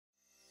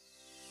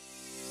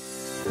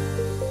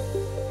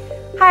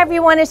Hi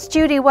everyone, it's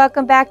Judy.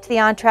 Welcome back to the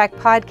OnTrack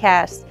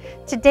podcast.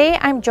 Today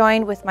I'm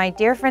joined with my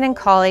dear friend and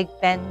colleague,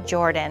 Ben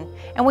Jordan,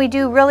 and we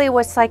do really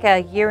what's like a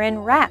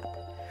year-end wrap.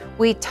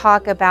 We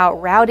talk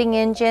about routing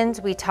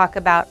engines, we talk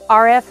about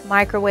RF,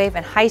 microwave,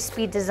 and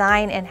high-speed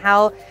design and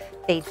how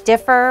they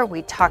differ.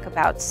 We talk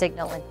about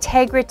signal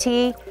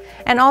integrity,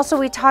 and also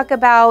we talk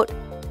about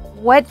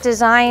what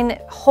design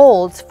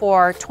holds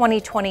for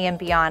 2020 and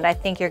beyond. I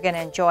think you're going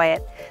to enjoy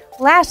it.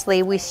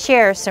 Lastly, we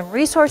share some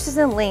resources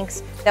and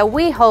links that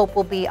we hope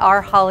will be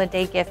our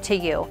holiday gift to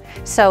you.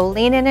 So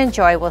lean in and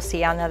enjoy. We'll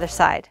see you on the other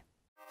side.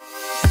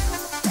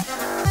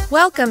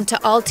 Welcome to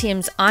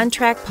Altium's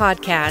OnTrack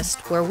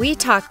podcast, where we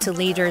talk to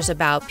leaders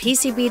about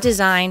PCB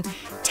design,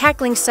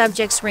 tackling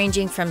subjects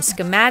ranging from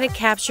schematic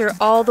capture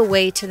all the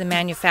way to the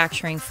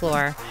manufacturing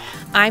floor.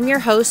 I'm your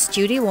host,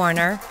 Judy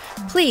Warner.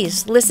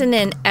 Please listen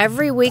in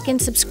every week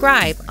and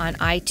subscribe on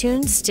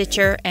iTunes,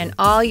 Stitcher, and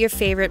all your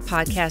favorite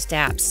podcast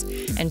apps.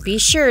 And be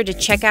sure to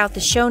check out the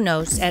show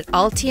notes at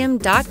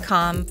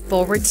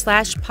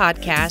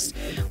altium.com/podcast,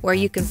 where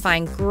you can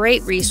find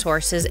great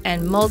resources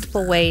and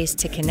multiple ways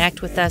to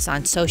connect with us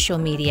on social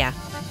media.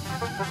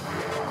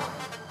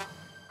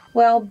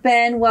 Well,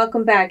 Ben,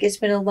 welcome back. It's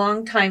been a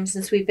long time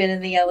since we've been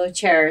in the yellow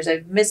chairs.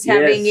 I've missed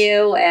having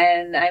you,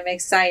 and I'm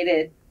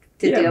excited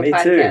to do a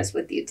podcast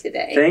with you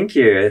today. Thank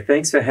you.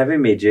 Thanks for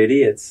having me,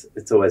 Judy. It's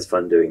always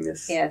fun doing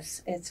this.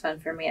 Yes, it's fun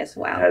for me as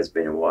well. It has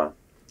been a while.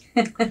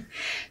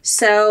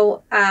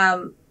 So,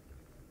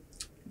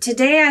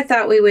 today I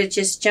thought we would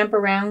just jump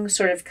around,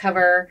 sort of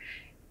cover,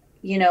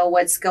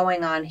 what's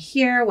going on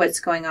here, what's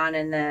going on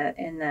in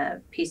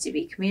the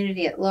PCB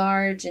community at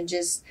large, and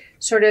just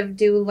sort of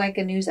do like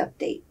a news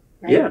update,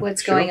 right? Yeah,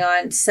 what's going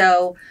on.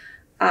 So,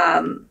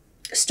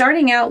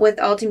 starting out with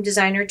Altium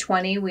Designer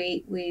 20,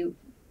 we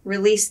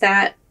released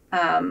that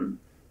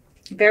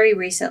very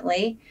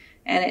recently,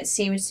 and it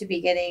seems to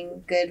be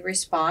getting good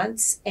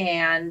response.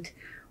 And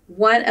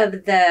one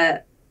of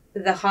the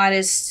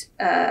hottest,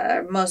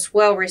 most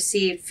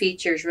well-received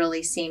features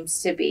really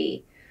seems to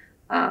be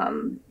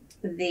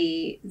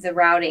the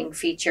routing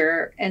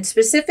feature, and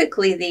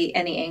specifically the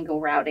any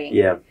angle routing.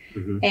 Yeah.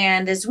 Mm-hmm.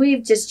 And as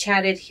we've just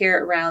chatted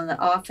here around the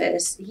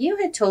office, you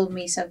had told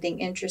me something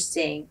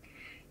interesting,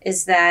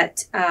 is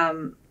that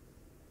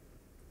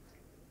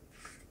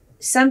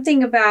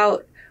something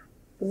about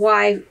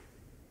why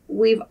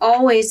we've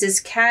always, as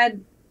CAD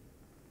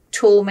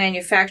tool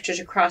manufacturers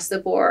across the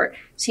board,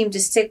 seem to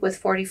stick with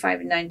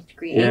 45 and 90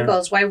 degree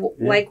angles.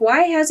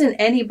 Why hasn't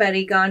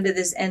anybody gone to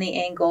this any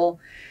angle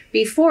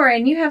before?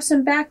 And you have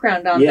some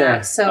background on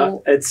that.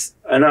 So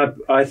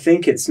I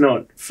think it's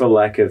not for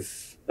lack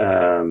of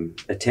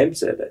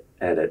attempts at it.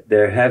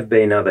 There have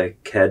been other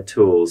CAD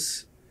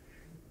tools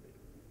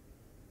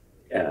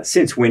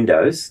since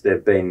Windows. There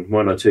have been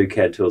one or two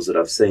CAD tools that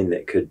I've seen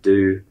that could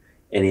do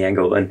any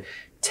angle, and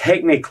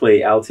technically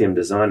Altium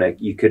Designer,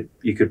 you could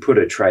put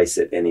a trace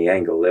at any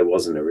angle. There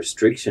wasn't a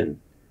restriction.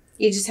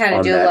 You just had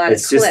to do a lot of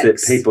clicks. It's just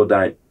that people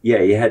don't.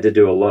 Yeah, you had to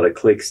do a lot of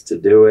clicks to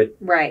do it.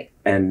 Right.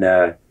 And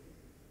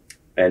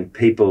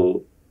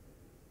people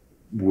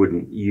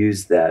wouldn't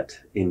use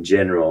that in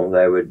general.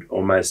 They would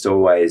almost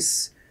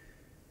always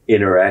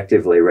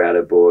interactively route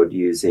a board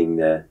using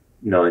the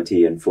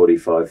 90 and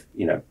 45,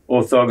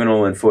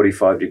 orthogonal and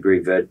 45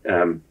 degree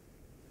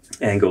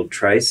angled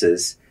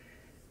traces.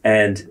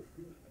 And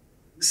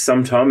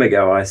some time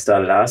ago, I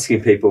started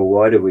asking people,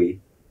 why do we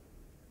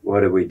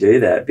do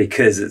that?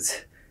 Because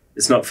it's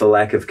not for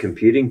lack of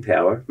computing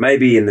power.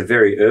 Maybe in the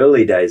very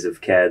early days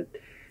of CAD,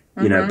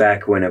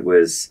 back when it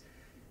was,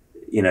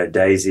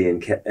 DAISY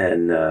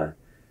and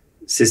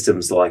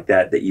systems like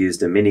that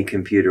used a mini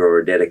computer or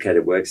a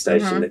dedicated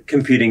workstation. The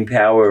computing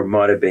power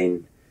might have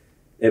been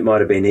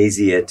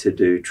easier to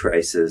do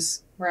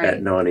traces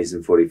at 90s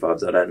and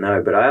 45s. I don't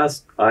know, but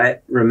I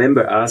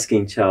remember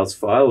asking Charles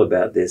File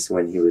about this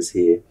when he was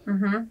here,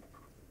 and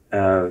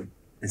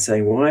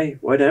saying, why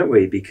don't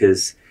we?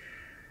 Because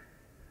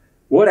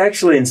what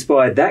actually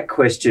inspired that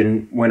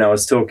question when I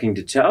was talking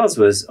to Charles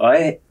was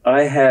I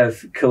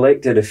have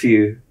collected a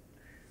few,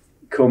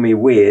 call me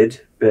weird,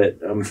 but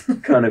I'm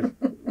kind of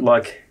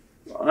like,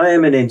 I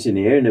am an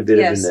engineer and a bit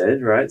of a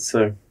nerd, right?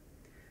 So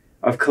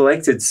I've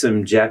collected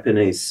some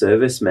Japanese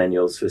service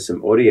manuals for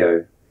some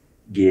audio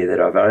gear that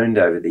I've owned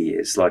over the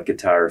years, like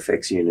guitar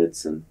effects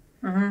units and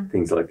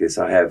things like this.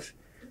 I have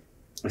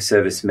a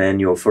service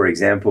manual, for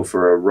example,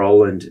 for a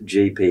Roland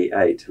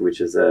GP8,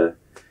 which is a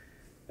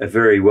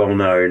very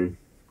well-known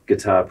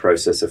guitar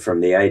processor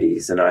from the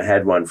 80s, and I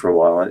had one for a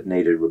while and it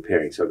needed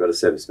repairing, so I got a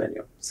service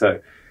manual. So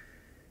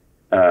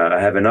I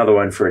have another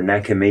one for a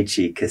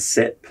Nakamichi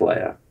cassette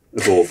player,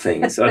 of all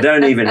things. I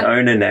don't even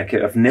own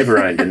I've never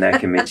owned a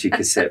Nakamichi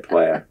cassette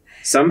player.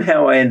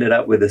 Somehow I ended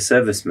up with a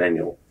service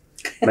manual.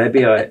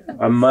 Maybe I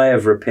may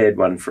have repaired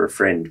one for a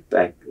friend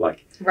back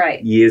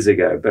years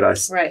ago,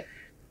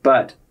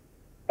 but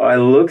I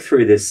looked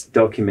through this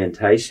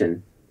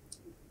documentation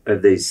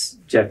of these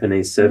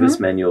Japanese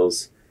service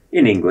manuals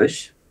in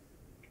English,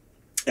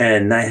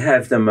 and they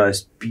have the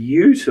most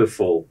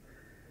beautiful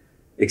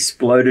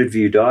exploded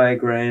view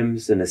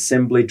diagrams and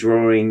assembly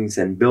drawings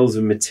and bills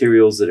of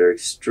materials that are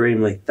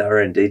extremely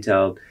thorough and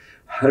detailed,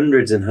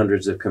 hundreds and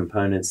hundreds of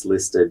components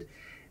listed,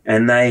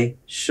 and they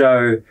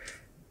show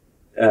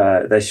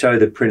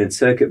the printed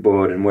circuit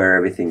board and where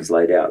everything's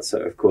laid out. So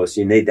of course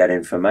you need that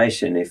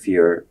information if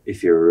you're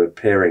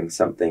repairing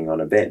something on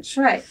a bench.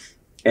 Right.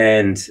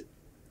 And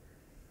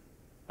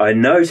I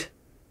note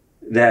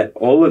that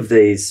all of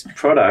these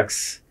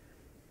products,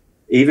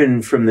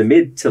 even from the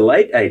mid to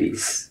late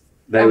 80s,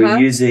 they were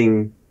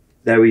using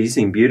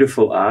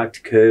beautiful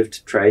arced,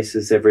 curved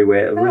traces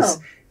everywhere. It was,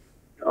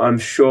 I'm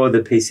sure the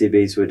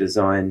PCBs were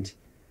designed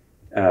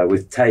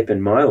with tape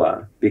and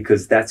mylar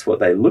because that's what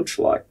they looked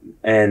like,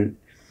 and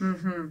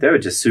they were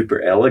just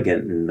super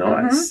elegant and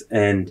nice.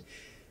 And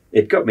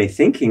it got me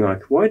thinking,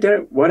 like, why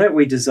don't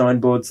we design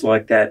boards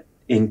like that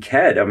in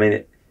CAD? I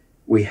mean,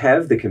 we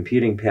have the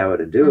computing power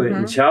to do it.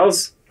 And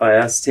Charles, I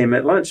asked him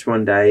at lunch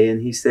one day,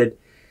 and he said,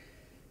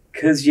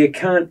 because you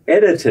can't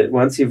edit it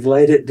once you've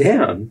laid it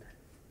down.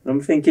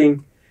 I'm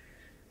thinking,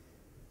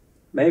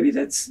 maybe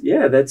that's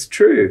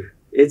true.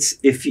 It's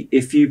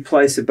if you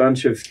place a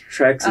bunch of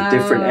tracks at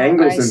different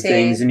angles and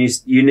things, and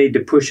you need to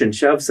push and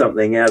shove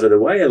something out of the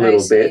way a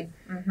little bit,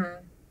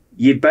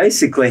 you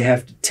basically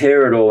have to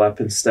tear it all up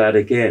and start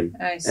again.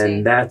 I see.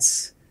 And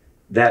that's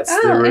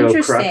the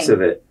real crux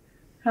of it.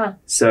 Huh.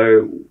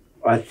 So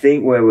I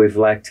think where we've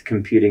lacked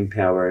computing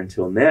power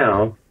until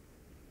now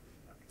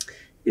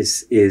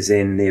is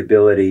in the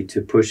ability to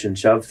push and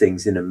shove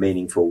things in a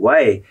meaningful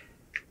way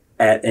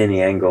at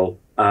any angle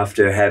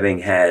after having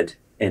had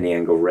any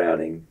angle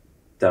routing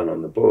done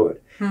on the board.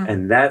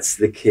 And that's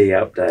the key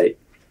update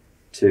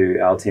to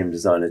Altium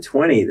Designer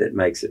 20 that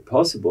makes it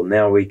possible.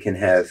 Now we can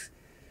have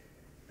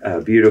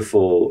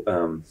beautiful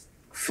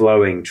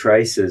flowing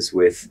traces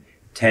with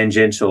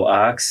tangential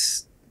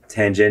arcs,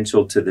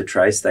 tangential to the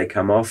trace they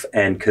come off,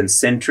 and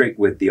concentric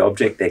with the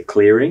object they're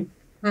clearing.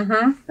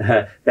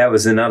 That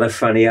was another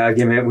funny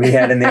argument we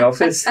had in the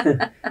office.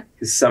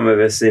 Some of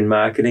us in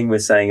marketing were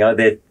saying,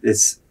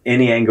 it's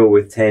any angle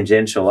with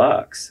tangential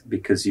arcs,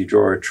 because you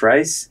draw a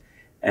trace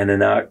and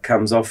an arc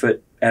comes off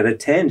it at a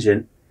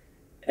tangent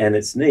and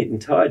it's neat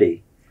and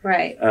tidy.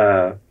 Right.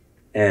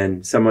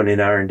 And someone in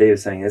R&D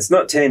was saying, it's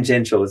not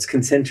tangential, it's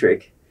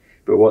concentric.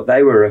 But what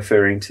they were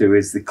referring to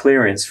is the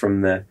clearance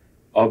from the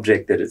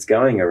object that it's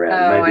going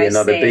around. Maybe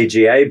another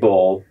BGA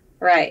ball.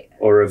 Right.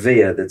 Or a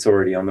via that's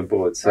already on the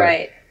board.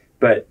 So,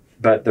 but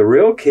the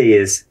real key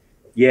is,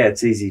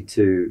 it's easy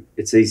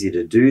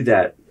to do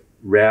that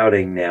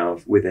routing now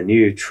with a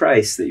new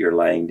trace that you're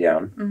laying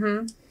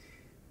down.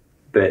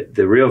 But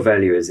the real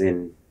value is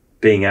in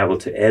being able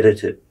to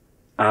edit it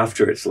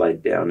after it's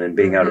laid down and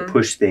being able to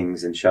push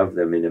things and shove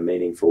them in a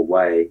meaningful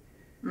way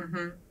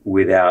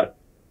without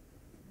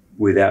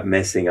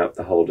messing up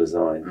the whole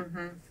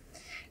design.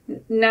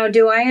 Now,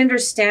 do I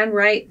understand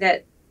right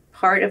that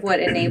part of what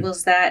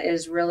enables that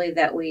is really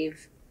that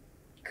we've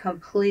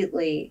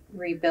completely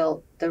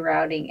rebuilt the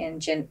routing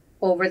engine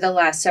over the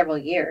last several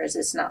years?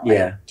 It's not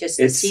like just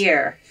this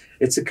year.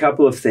 It's a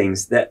couple of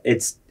things. That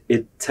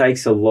it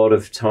takes a lot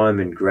of time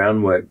and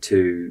groundwork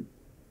to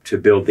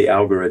build the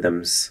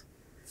algorithms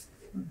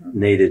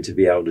needed to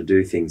be able to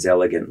do things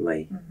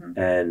elegantly.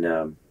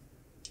 And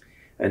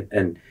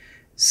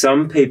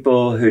some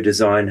people who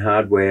design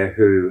hardware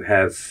who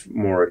have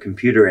more a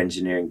computer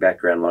engineering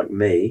background like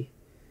me,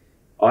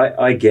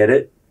 I get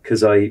it,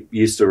 because I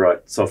used to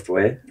write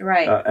software.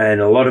 Right.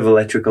 And a lot of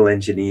electrical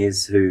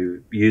engineers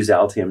who use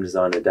Altium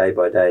Designer day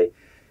by day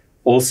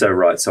also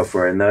write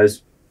software, and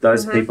those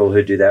people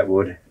who do that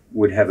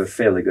would have a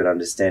fairly good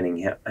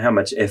understanding how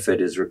much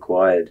effort is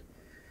required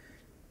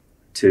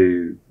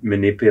to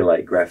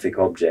manipulate graphic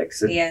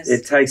objects.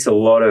 It takes a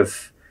lot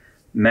of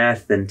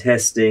math and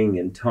testing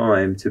and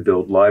time to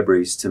build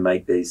libraries to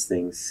make these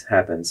things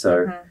happen.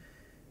 So,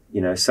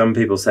 some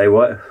people say,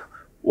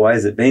 why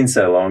has it been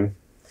so long?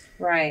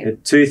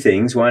 Right. Two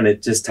things. One,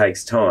 it just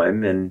takes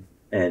time,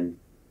 and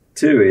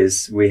two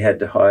is we had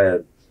to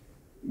hire.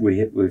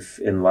 We've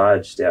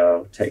enlarged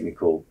our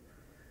technical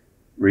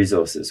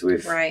resources.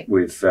 We've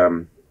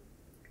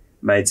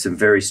made some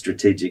very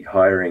strategic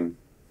hiring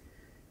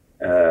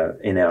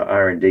in our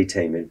R&D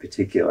team in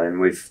particular, and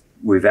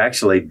we've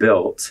actually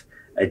built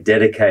a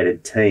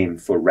dedicated team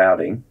for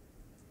routing.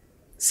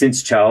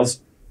 Since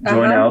Charles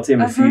joined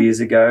Altium a few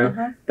years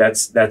ago,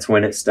 that's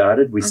when it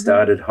started. We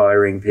started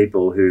hiring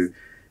people who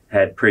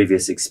had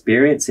previous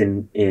experience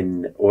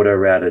in auto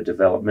router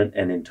development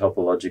and in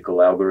topological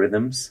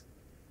algorithms.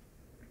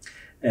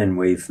 And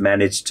we've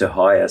managed to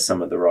hire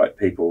some of the right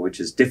people, which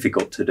is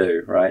difficult to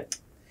do, right?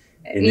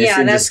 In this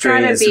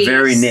industry, it's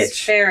very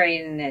niche.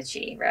 Very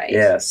niche-y, right?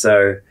 Yeah,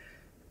 so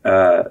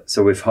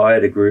we've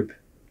hired a group,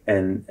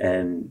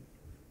 and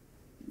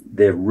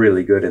they're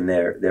really good, and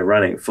they're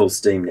running at full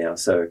steam now.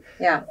 So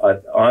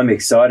I'm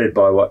excited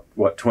by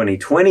what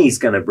 2020 is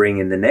going to bring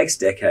in the next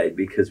decade,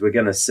 because we're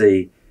going to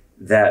see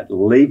that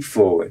leap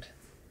forward,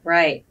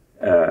 right?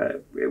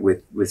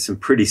 With some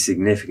pretty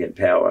significant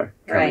power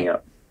coming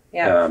up.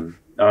 Yeah.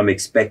 I'm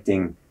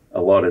expecting a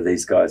lot of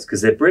these guys,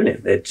 because they're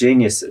brilliant, they're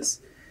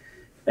geniuses,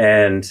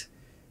 And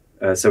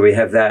so we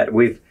have that.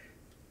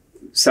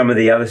 Some of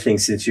the other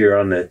things, since you're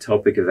on the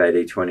topic of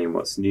 80/20 and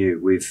what's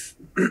new,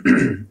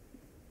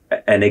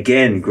 and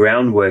again,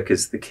 groundwork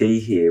is the key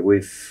here.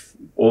 We've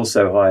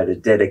also hired a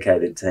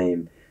dedicated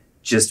team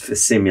just for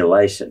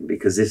simulation,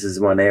 because this is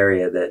one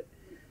area that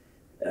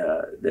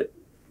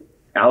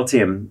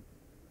Altium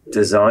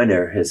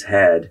Designer has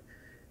had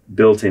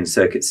built-in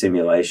circuit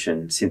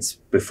simulation since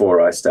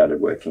before I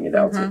started working at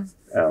Altium.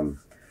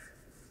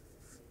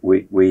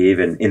 We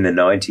even in the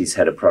 90s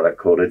had a product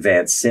called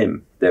Advanced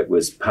Sim that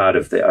was part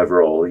of the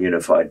overall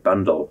unified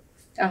bundle.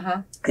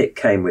 It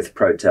came with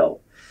ProTel,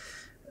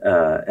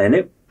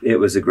 and it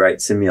was a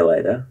great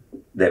simulator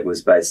that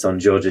was based on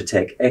Georgia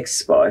Tech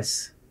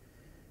XSpice,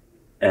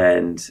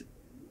 and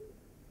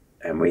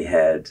we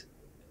had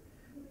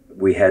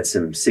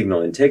some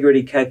signal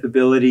integrity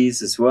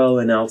capabilities as well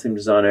in Altium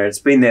Designer. It's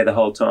been there the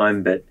whole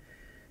time, but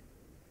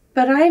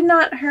I've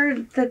not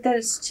heard that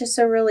it's just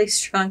a really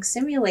strong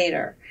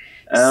simulator.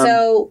 That's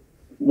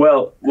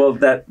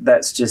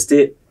just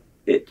it.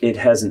 It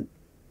hasn't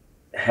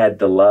had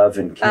the love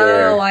and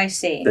care. Oh, I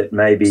see. That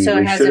maybe so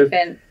we it hasn't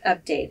been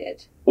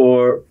updated.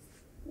 Or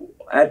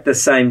at the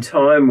same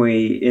time,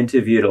 we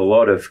interviewed a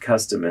lot of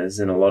customers,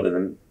 and a lot of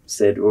them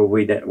said, "Well,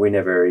 we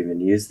never even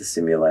used the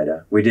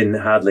simulator. We didn't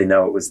hardly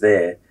know it was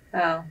there."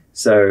 Oh.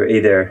 So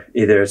either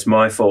it's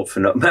my fault for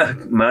not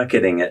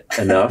marketing it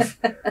enough,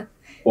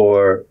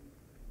 or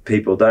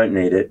people don't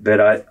need it. But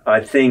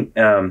I think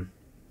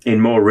in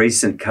more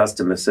recent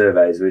customer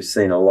surveys, we've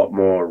seen a lot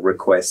more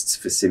requests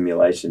for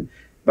simulation.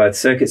 Both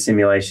circuit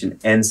simulation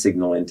and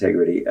signal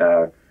integrity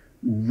are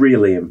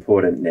really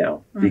important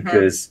now,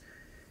 because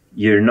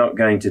you're not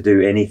going to do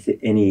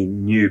any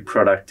new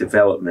product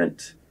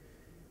development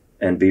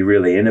and be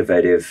really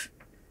innovative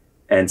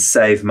and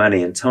save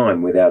money and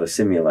time without a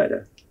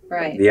simulator.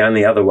 Right. The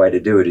only other way to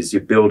do it is you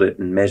build it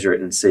and measure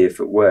it and see if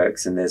it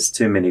works, and there's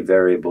too many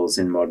variables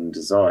in modern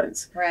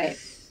designs. Right.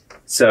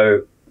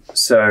 So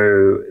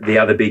the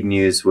other big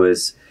news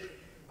was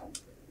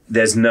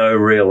there's no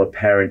real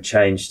apparent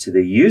change to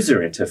the user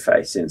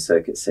interface in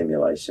circuit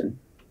simulation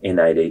in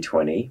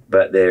 80/20,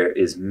 but there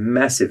is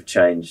massive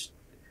change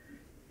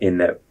in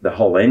that the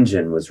whole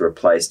engine was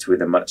replaced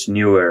with a much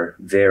newer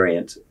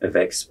variant of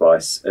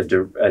XSpice, a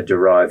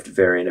derived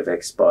variant of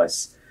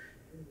XSpice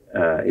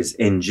is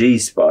NG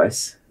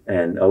Spice,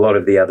 and a lot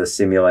of the other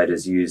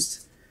simulators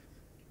used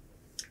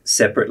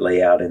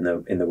separately out in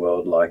the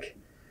world, like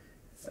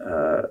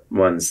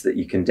ones that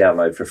you can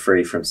download for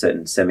free from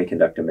certain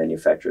semiconductor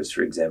manufacturers,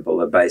 for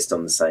example, are based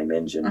on the same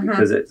engine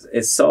because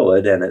it's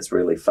solid and it's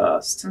really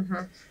fast.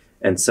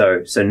 And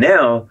so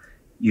now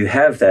you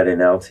have that in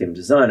Altium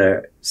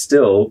Designer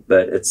still,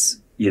 but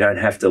you don't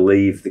have to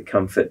leave the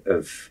comfort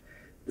of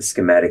the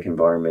schematic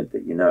environment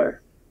that you know,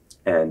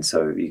 and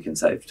so you can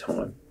save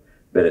time.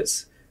 But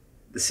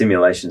the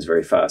simulation's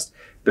very fast.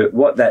 But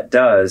what that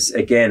does,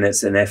 again,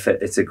 it's an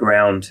effort. It's a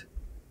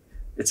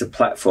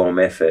platform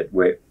effort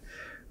where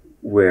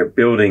we're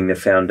building the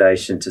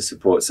foundation to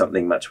support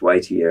something much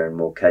weightier and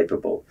more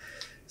capable.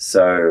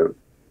 So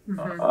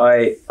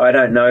I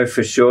don't know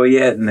for sure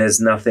yet, and there's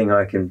nothing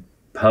I can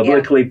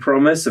publicly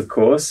promise, of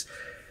course,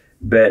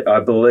 but I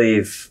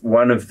believe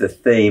one of the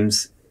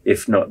themes,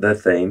 if not the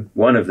theme,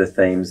 one of the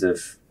themes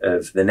of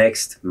the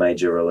next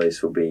major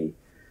release will be,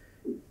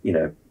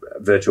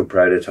 virtual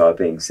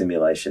prototyping,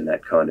 simulation,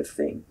 that kind of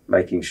thing,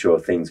 making sure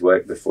things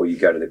work before you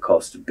go to the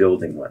cost of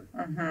building one.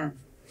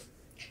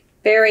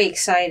 Very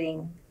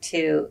exciting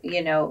to,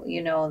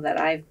 that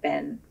I've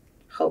been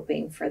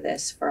hoping for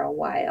this for a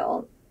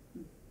while.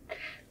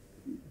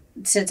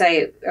 Since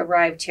I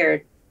arrived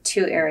here,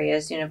 two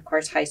areas, of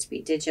course,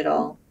 high-speed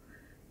digital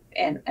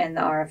and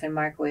the RF and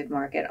microwave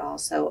market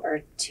also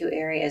are two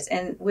areas.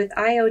 And with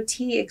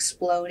IoT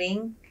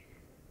exploding,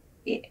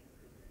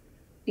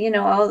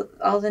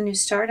 all the new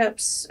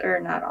startups, or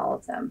not all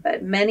of them,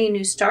 but many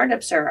new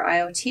startups are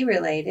IoT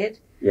related.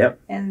 Yep.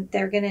 And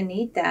they're going to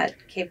need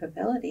that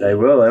capability. They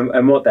will.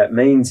 And what that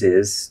means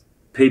is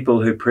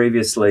people who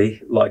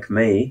previously, like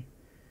me,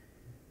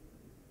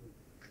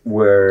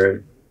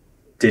 were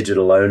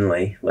digital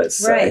only, let's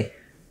say.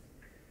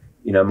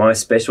 Right. My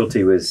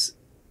specialty was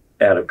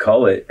out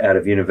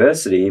of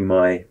university.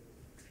 My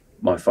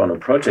final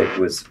project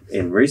was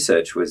in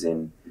research, was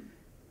in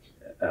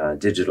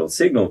digital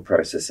signal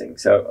processing.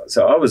 So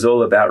I was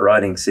all about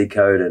writing C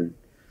code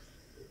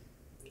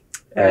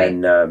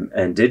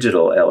and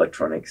digital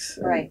electronics.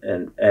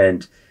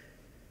 And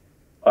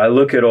I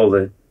look at all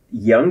the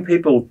young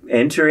people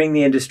entering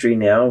the industry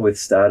now with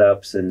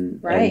startups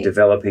and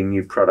developing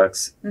new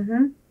products.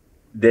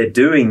 They're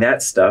doing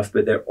that stuff,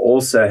 but they're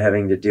also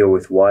having to deal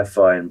with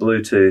Wi-Fi and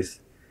Bluetooth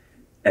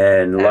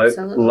and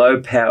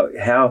low power.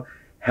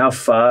 How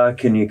far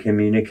can you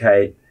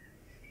communicate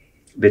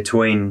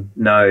between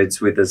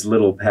nodes with as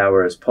little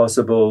power as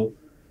possible?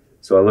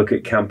 So I look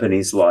at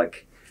companies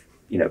like,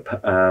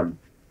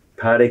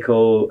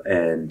 Particle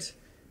and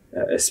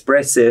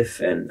Espressif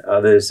and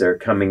others are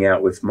coming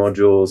out with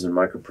modules and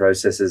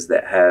microprocessors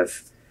that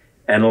have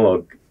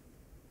analog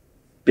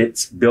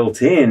bits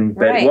built in,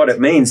 but Right. what it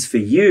means for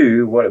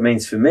you, what it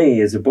means for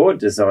me as a board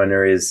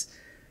designer is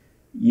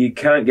you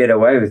can't get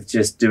away with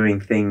just doing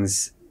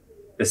things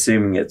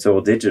assuming it's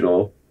all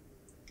digital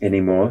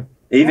anymore.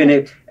 Even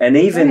Right.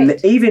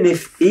 even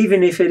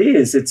if it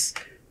is, it's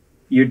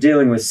you're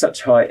dealing with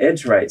such high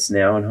edge rates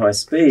now and high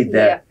speed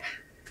that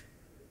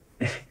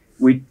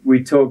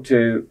we talk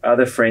to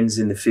other friends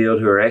in the field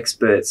who are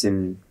experts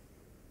in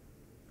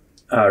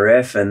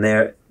RF, and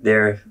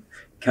they're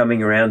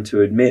coming around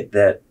to admit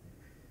that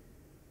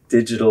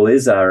digital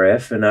is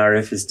RF and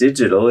RF is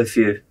digital if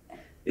you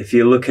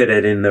look at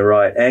it in the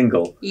right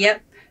angle.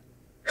 Yep.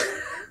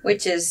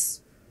 Which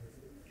is,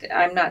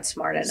 I'm not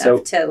smart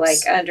enough to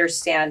like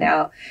understand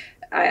how.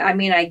 I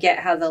mean, I get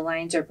how the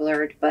lines are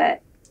blurred,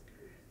 but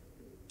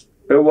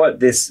what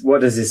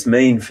does this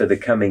mean for the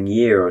coming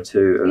year or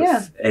two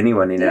of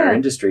anyone in our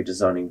industry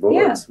designing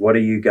boards? What are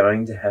you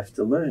going to have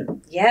to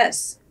learn?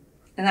 Yes.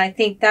 And I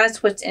think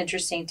that's what's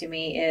interesting to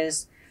me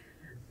is,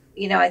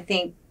 you know, I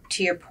think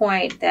to your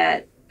point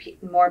that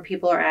more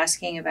people are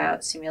asking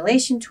about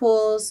simulation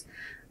tools.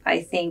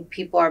 I think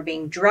people are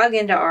being drugged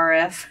into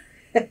RF.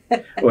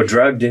 Or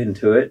drugged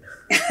into it.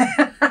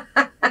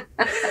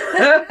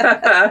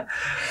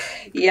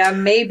 Yeah,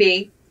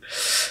 maybe.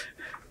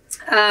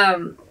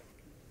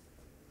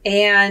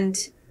 And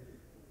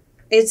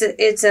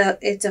it's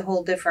a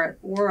whole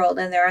different world,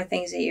 and there are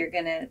things that you're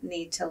going to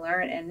need to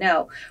learn and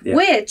know,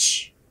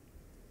 which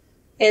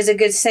is a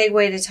good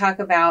segue to talk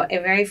about a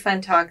very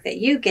fun talk that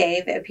you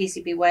gave at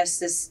PCB West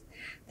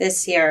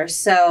this year.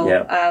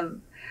 So,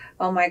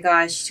 oh my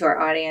gosh, to our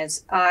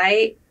audience,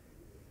 I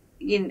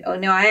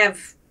don't know, I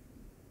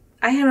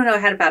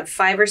had about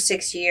 5 or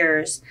 6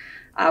 years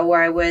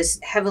where I was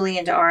heavily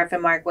into RF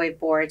and microwave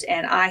boards,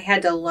 and I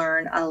had to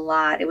learn a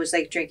lot. It was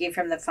like drinking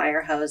from the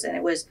fire hose, and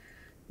it was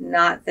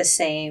not the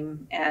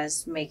same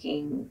as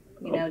making,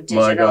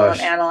 digital and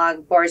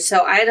analog boards.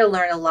 So I had to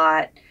learn a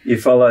lot. You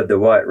followed the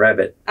white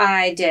rabbit.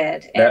 I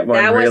did. And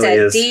that was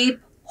a deep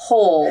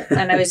hole,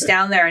 and I was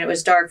down there, and it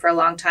was dark for a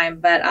long time,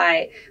 but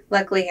I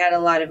luckily had a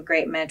lot of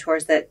great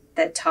mentors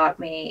that taught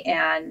me,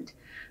 and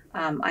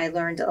I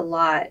learned a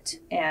lot.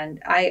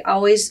 And I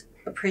always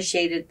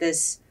appreciated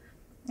this.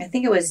 I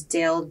think it was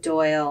Dale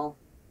Doyle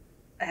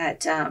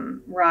at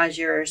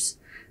Rogers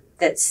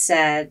that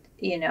said,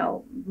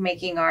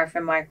 making RF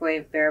and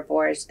microwave bare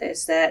boards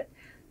is that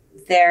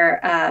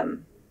they're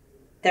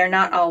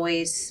not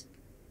always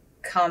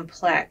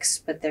complex,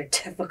 but they're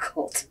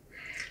difficult,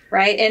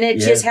 right? And it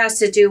just has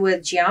to do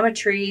with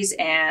geometries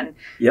and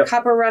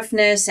copper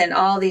roughness and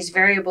all these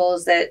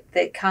variables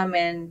that come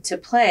into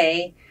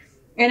play.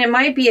 And it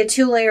might be a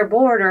 2-layer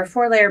board or a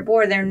 4-layer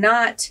board. They're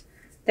not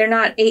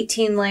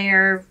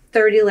 18-layer,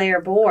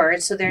 30-layer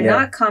boards, so they're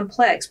not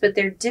complex, but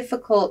they're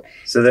difficult.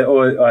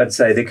 So I'd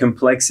say the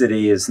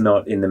complexity is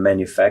not in the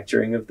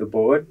manufacturing of the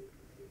board.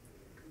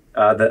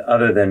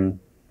 Other than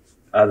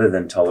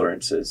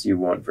tolerances, you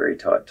want very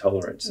tight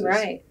tolerances,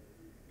 right?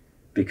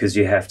 Because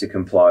you have to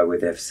comply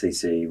with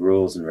FCC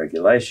rules and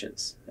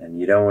regulations, and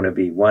you don't want to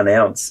be 1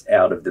 ounce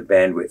out of the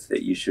bandwidth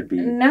that you should be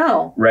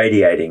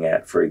radiating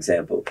at, for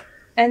example.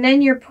 And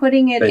then you're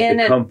putting it in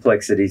the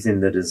complexity's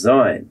in the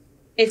design.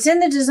 It's in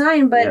the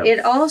design, but it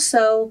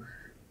also,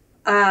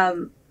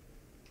 one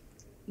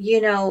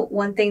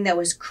thing that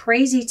was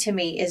crazy to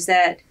me is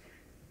that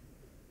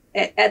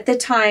at the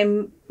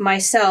time,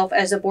 myself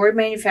as a board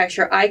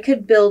manufacturer, I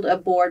could build a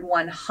board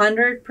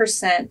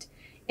 100%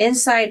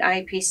 inside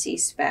IPC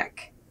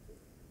spec,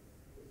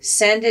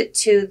 send it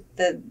to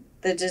the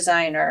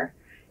designer,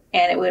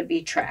 and it would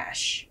be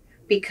trash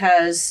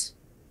because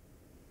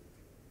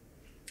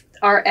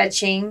our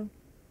etching,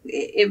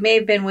 it may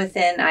have been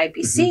within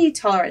IPC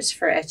tolerance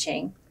for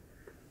etching.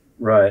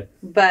 Right.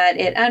 But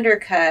it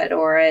undercut,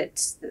 or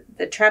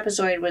the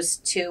trapezoid was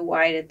too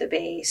wide at the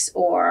base,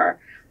 or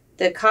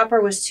the copper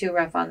was too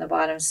rough on the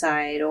bottom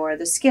side, or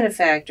the skin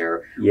effect,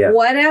 or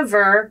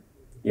whatever.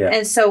 Yeah.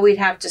 And so we'd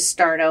have to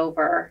start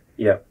over.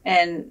 Yeah.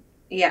 And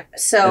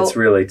so it's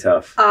really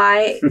tough.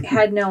 I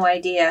had no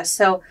idea.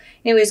 So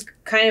it was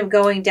kind of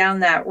going down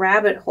that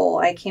rabbit hole.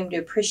 I came to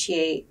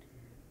appreciate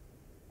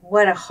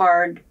what a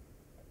hard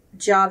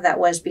job that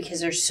was, because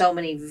there's so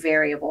many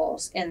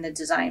variables in the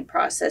design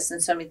process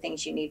and so many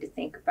things you need to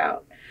think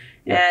about.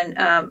 Yeah.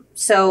 And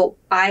so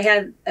I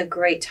had a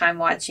great time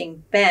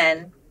watching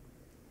Ben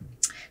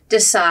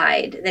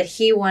decide that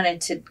he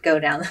wanted to go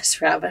down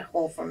this rabbit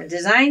hole from a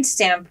design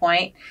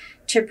standpoint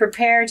to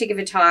prepare to give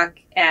a talk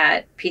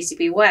at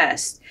PCB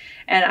West.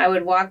 And I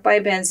would walk by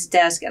Ben's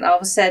desk, and all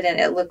of a sudden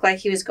it looked like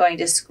he was going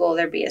to school.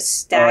 There'd be a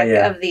stack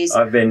of these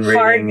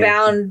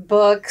hardbound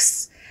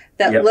books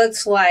that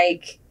looked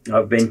like...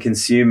 I've been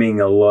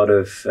consuming a lot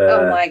of...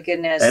 oh my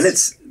goodness. And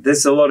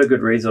there's a lot of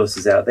good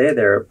resources out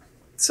there.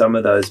 Some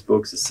of those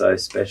books are so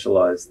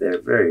specialized, they're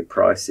very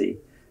pricey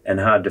and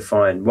hard to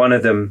find. One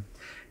of them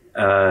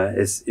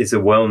is a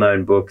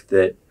well-known book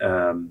that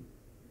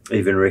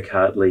even Rick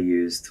Hartley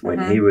used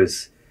when he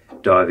was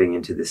diving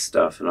into this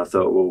stuff. And I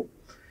thought, well,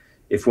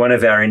 if one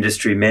of our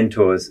industry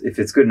mentors, if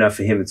it's good enough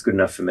for him, it's good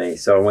enough for me.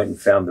 So I went and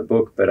found the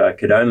book, but I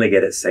could only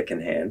get it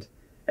secondhand.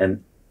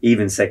 And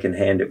even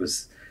secondhand, it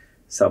was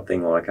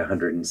something like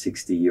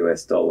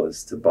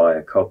 $160 to buy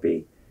a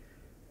copy.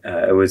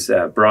 It was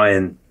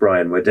Brian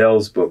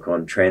Waddell's book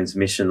on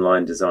transmission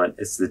line design.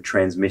 It's the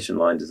Transmission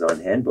Line Design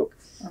Handbook.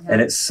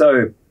 And it's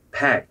so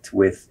packed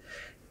with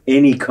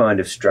any kind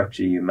of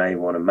structure you may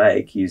want to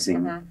make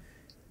using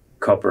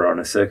copper on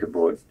a circuit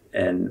board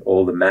and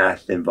all the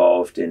math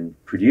involved in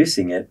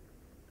producing it.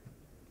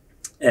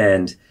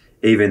 And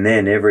even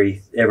then,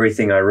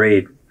 everything I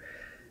read,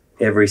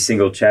 every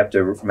single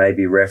chapter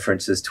maybe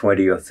references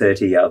 20 or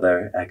 30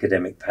 other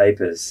academic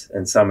papers.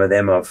 And some of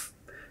them I've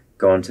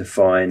gone to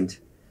find,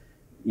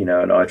 you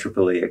know, an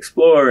IEEE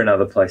Explorer and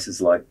other places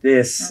like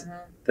this,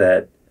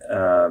 that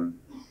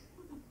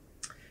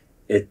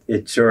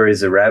it sure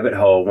is a rabbit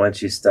hole.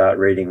 Once you start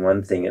reading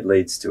one thing, it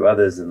leads to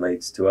others and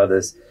leads to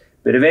others.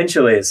 But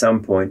eventually at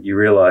some point you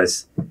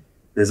realize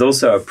there's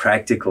also a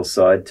practical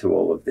side to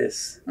all of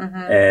this.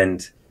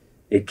 And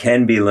it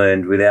can be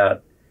learned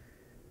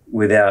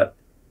without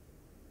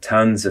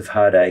tons of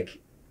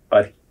heartache.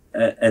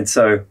 And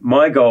so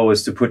my goal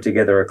was to put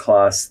together a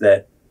class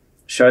that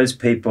shows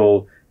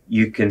people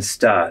you can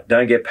start.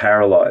 Don't get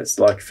paralyzed.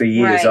 Like for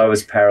years, I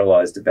was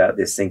paralyzed about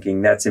this,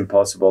 thinking that's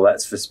impossible.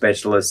 That's for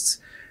specialists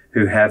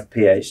who have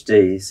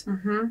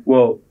PhDs.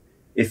 Well,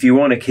 if you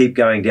want to keep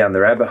going down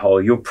the rabbit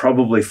hole, you'll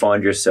probably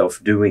find yourself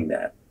doing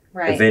that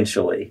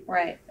eventually.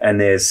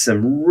 And there's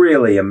some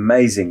really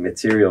amazing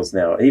materials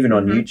now, even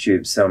on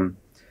YouTube.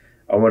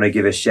 I want to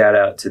give a shout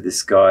out to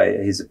this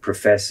guy. He's a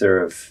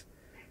professor of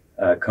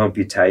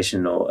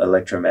computational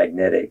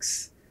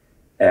electromagnetics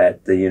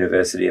at the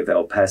University of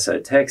El Paso,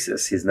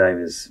 Texas. His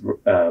name is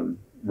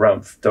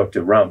Rumpf,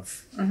 Dr.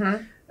 Rumpf.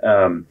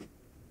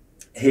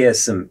 He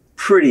has some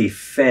pretty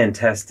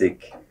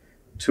fantastic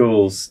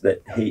tools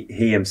that he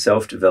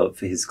himself developed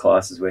for his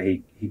classes, where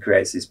he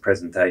creates these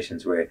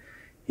presentations where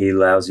he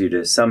allows you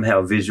to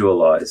somehow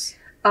visualize.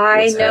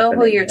 I know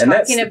who you're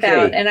talking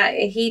about. And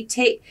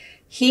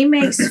he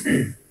makes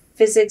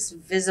physics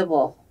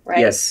visible, right?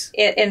 Yes.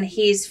 And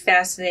he's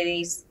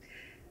fascinating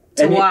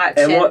to watch.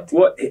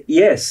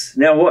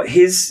 Now what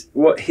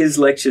his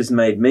lectures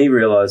made me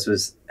realize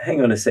was,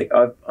 hang on a sec,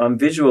 I'm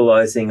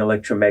visualizing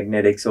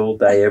electromagnetics all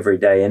day, every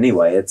day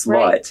anyway. It's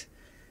light.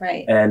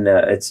 And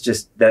that's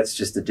just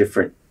a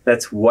different,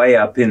 that's way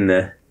up in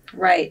the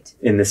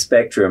in the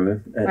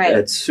spectrum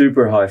at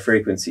super high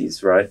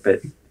frequencies, right?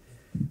 But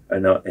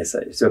not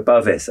SH, so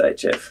above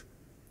SHF.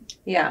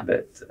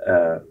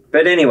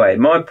 But anyway,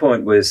 my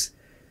point was,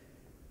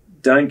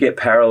 don't get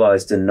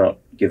paralyzed and not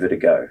give it a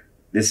go.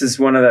 This is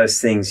one of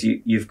those things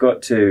you've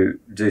got to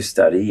do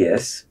study,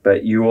 yes,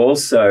 but you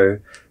also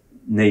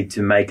need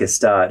to make a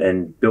start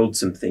and build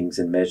some things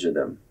and measure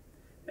them.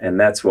 And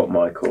that's what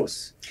my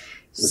course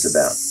was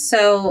about.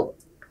 So,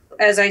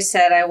 as I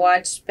said, I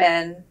watched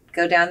Ben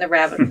go down the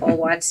rabbit hole,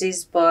 watch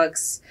these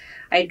books.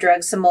 I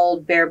drug some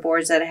old bare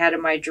boards that I had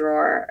in my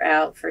drawer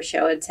out for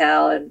show and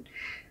tell, and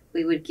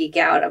we would geek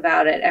out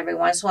about it every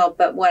once in a while.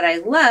 But what I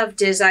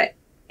loved is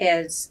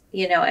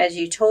you know, as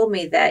you told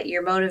me, that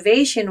your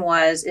motivation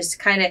is to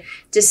kind of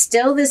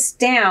distill this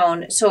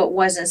down so it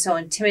wasn't so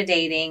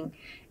intimidating.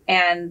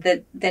 And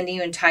then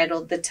you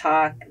entitled the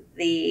talk,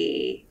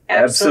 The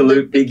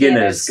Absolute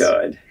Beginner's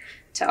Guide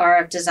to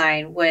RF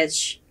Design,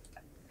 which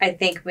I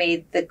think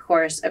made the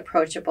course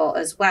approachable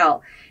as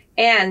well.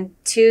 And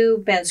to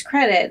Ben's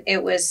credit,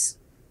 it was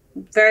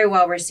very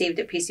well received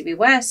at PCB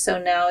West. So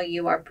now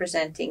you are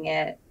presenting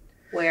it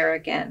where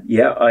again?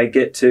 Yeah, I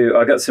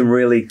got some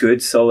really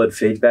good, solid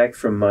feedback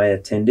from my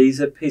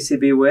attendees at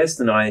PCB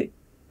West, and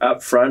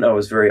up front, I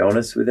was very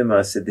honest with them.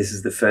 I said, this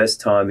is the first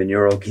time and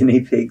you're all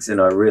guinea pigs, and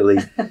I really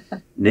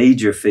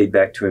need your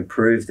feedback to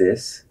improve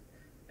this.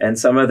 And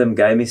some of them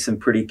gave me some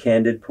pretty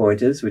candid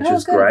pointers, which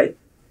was great.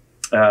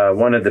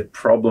 One of the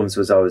problems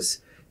was I was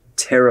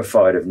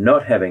terrified of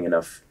not having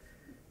enough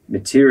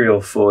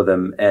material for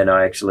them, and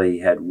I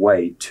actually had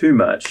way too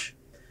much.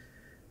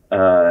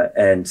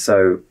 And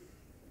so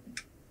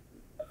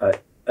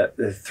a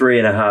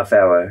 3.5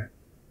 hour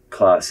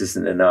class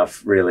isn't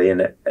enough, really.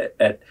 And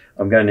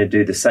I'm going to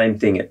do the same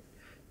thing at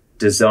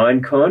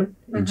DesignCon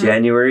in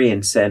January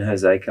in San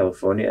Jose,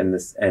 California,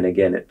 and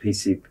again at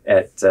IPC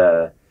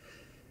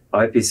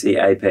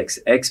Apex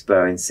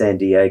Expo in San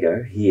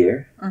Diego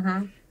here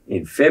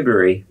in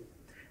February.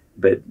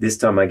 But this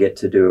time I get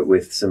to do it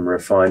with some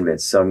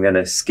refinements. So I'm going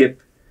to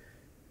skip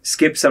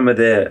some of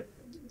the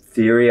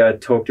theory I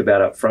talked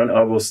about up front.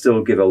 I will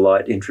still give a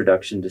light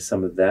introduction to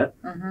some of that,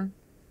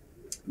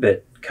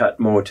 but cut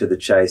more to the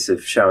chase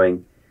of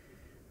showing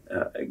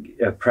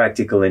a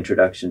practical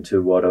introduction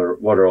to what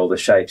are all the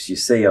shapes you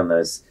see on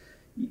those.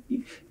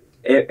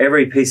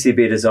 Every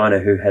PCB designer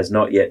who has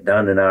not yet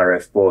done an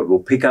RF board will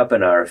pick up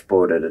an RF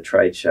board at a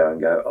trade show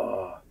and go,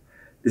 oh,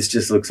 this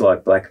just looks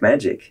like black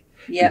magic.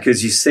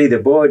 Because you see the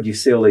board, you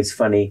see all these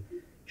funny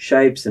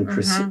shapes and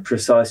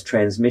precise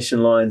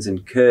transmission lines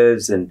and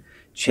curves and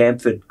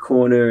chamfered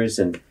corners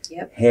and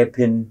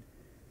hairpin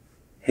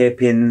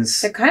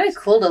hairpins. They're kind of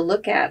cool to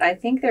look at. I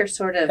think they're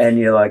sort of... And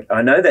you're like,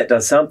 I know that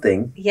does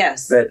something.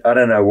 Yes. But I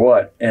don't know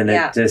what. And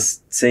Yeah. it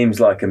just seems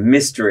like a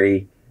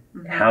mystery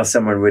how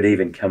someone would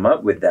even come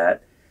up with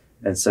that.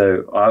 And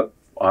so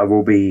I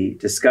will be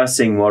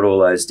discussing what all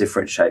those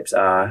different shapes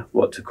are,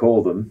 what to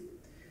call them,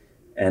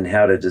 and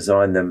how to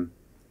design them,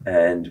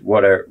 and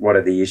what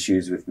are the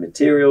issues with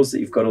materials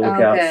that you've got to look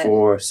out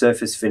for,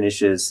 surface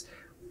finishes,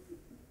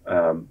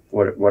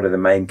 what are the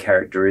main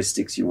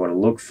characteristics you want to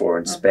look for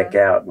and spec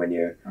out when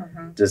you're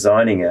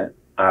designing a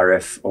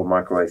RF or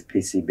microwave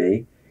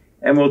PCB.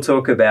 And we'll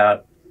talk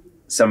about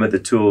some of the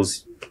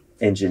tools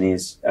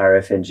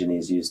RF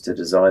engineers use to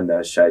design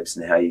those shapes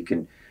and how you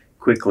can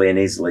quickly and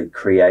easily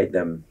create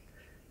them.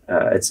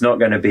 It's not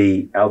going to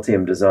be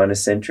Altium designer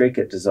centric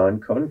at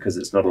DesignCon because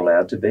it's not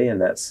allowed to be,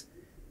 and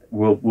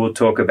we'll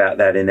talk about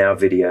that in our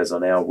videos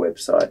on our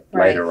website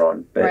later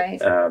on. But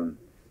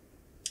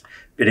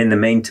but in the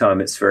meantime,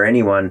 it's for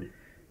anyone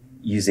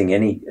using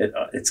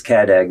it's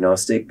CAD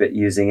agnostic, but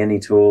using any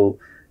tool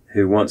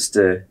who wants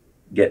to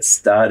get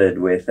started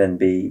with and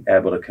be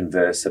able to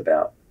converse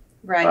about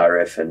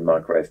RF and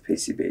microwave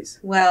PCBs.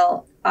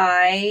 Well,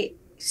 I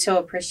so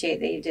appreciate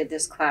that you did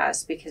this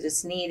class because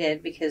it's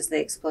needed because of the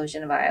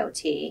explosion of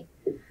IoT.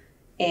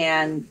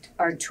 And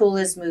our tool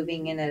is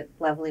moving in a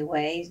lovely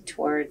way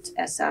towards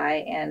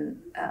SI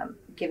and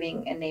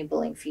giving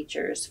enabling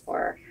features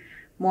for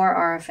more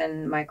RF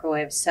and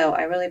microwave. So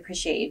I really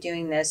appreciate you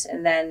doing this.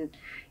 And then,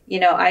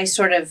 I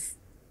sort of,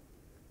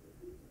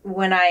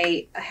 when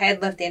I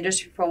had left the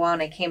industry for a while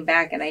and I came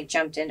back and I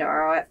jumped into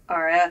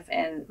RF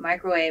and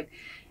microwave.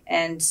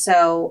 And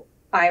so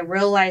I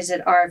realized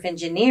that RF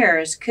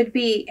engineers could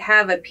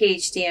have a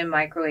PhD in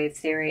microwave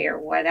theory or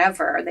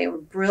whatever. They were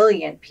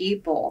brilliant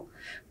people,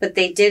 but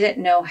they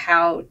didn't know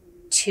how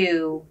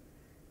to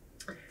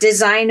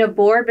design a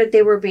board, but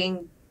they were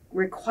being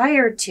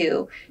required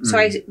to. So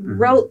I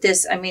wrote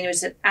this, it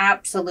was an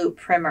absolute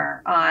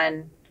primer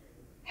on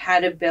how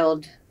to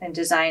build and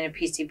design a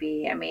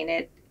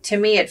PCB. To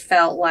me, it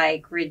felt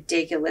like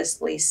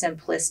ridiculously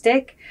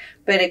simplistic,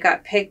 but it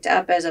got picked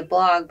up as a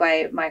blog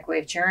by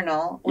Microwave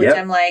Journal, which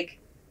I'm like...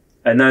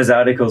 And those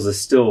articles are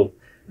still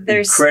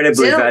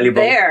incredibly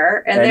valuable.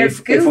 There, and they're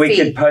goofy. If we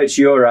could poach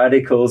your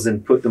articles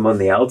and put them on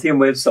the Altium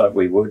website,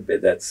 we would,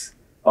 but that's...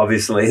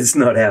 Obviously, it's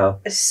not our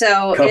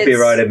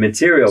copyrighted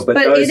material. But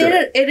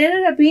it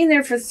ended up being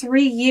there for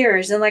 3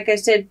 years. And like I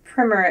said,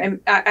 primer. And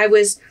I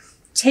was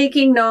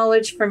taking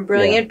knowledge from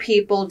brilliant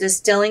people,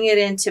 distilling it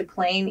into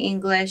plain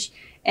English.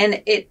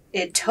 And it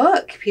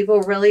took.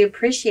 People really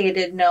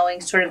appreciated knowing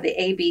sort of the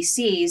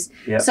ABCs.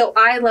 Yep. So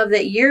I love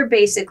that you're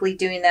basically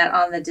doing that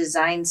on the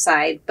design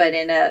side, but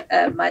in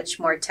a much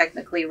more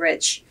technically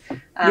rich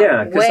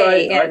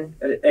way.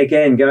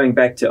 Again, going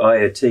back to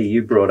IoT,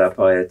 you brought up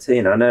IoT,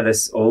 and I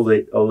notice all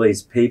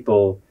these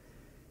people,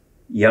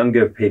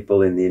 younger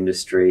people in the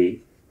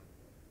industry,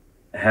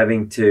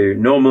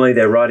 normally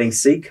they're writing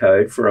C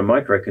code for a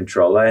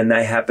microcontroller and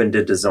they happen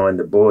to design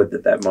the board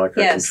that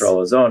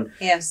microcontroller is on.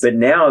 Yes. But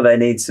now they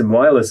need some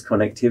wireless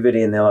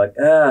connectivity and they're like,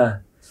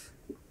 where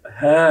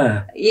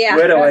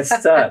do I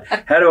start?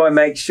 How do I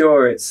make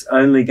sure it's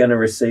only going to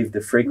receive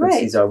the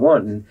frequencies I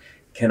want? And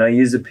can I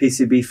use a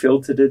PCB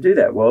filter to do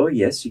that? Well,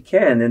 yes, you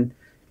can. And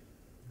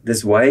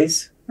there's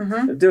ways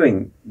of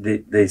doing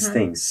these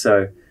things.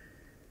 So,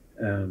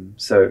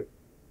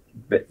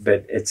 But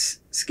it's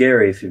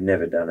scary if you've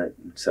never done it.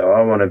 So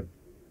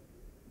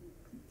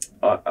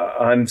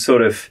I'm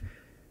sort of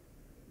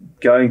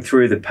going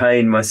through the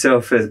pain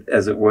myself,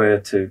 as it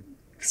were, so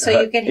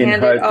you can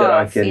hand it off. That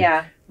I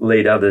can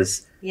lead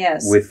others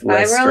with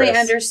less I really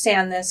stress.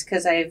 understand this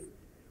because I've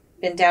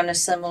been down a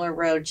similar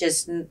road,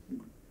 just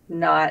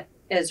not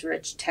as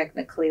rich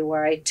technically,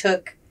 where I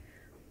took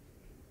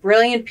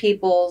brilliant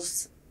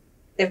people's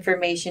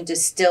information,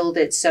 distilled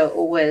it so it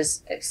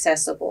was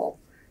accessible,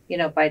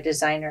 by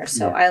designers.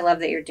 So I love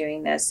that you're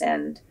doing this.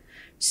 And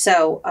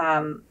so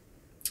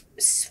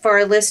for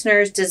our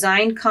listeners,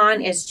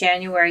 DesignCon is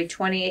January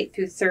 28th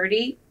through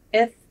 30th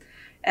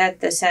at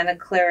the Santa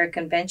Clara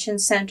Convention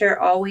Center.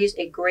 Always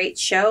a great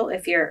show.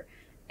 If you're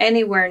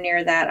anywhere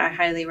near that, I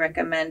highly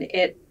recommend.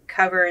 It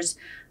covers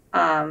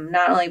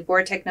not only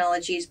board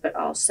technologies, but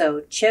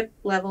also chip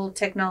level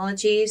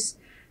technologies.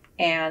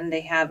 And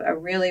they have a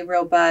really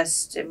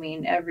robust,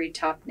 every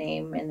top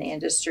name in the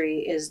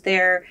industry is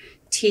there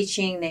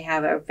teaching. They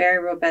have a very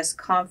robust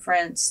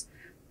conference.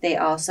 They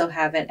also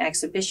have an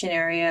exhibition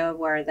area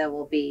where there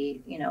will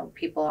be,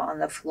 people on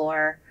the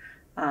floor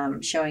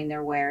showing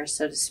their wares,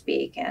 so to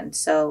speak. And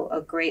so a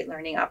great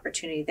learning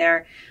opportunity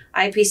there.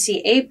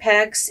 IPC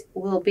Apex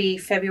will be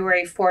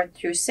February 4th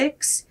through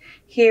 6th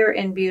here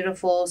in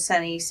beautiful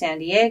sunny San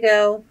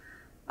Diego.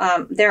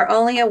 They're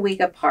only a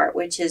week apart,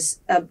 which is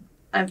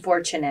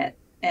unfortunate.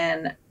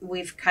 And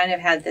we've kind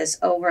of had this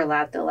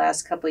overlap the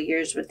last couple of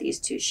years with these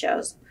two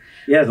shows.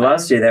 Yeah,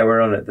 last year they were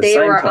on at the same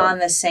time. They were on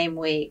the same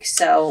week,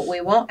 so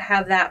we won't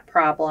have that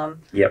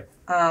problem. Yep.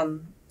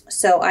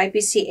 So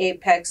IPC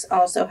Apex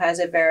also has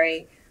a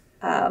very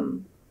a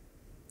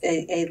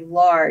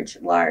large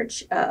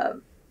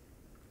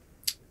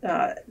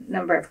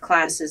number of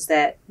classes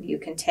that you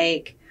can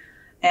take.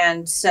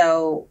 And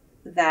so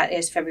that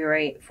is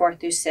February 4th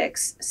through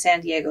 6th,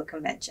 San Diego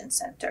Convention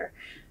Center.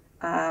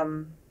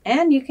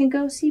 And you can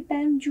go see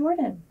Ben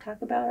Jordan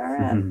talk about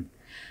RF.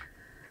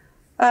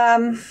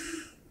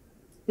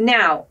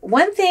 Now,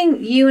 one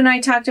thing you and I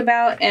talked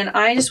about, and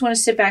I just want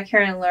to sit back here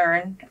and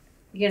learn,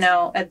 you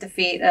know, at the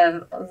feet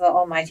of the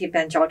almighty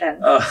Ben Jordan.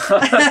 Oh,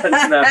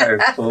 no,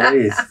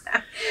 please.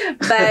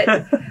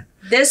 But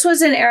this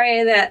was an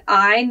area that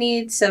I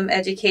need some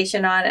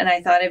education on, and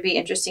I thought it'd be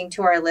interesting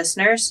to our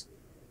listeners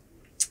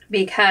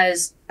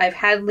because I've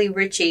had Lee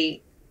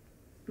Ritchie,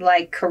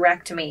 like,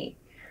 correct me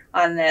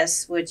on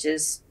this, which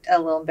is a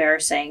little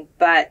embarrassing.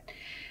 But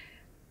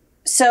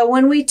so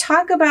when we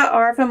talk about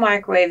RF and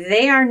microwave,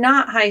 they are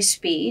not high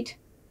speed.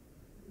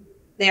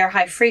 They are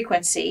high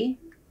frequency,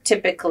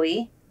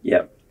 typically.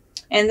 Yep.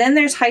 And then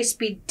there's high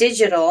speed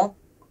digital.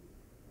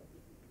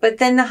 But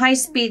then the high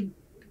speed,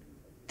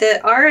 the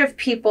RF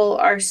people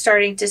are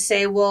starting to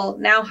say, well,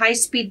 now high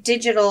speed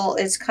digital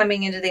is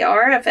coming into the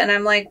RF. And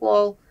I'm like,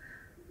 well,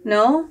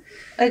 no.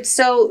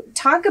 So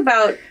talk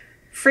about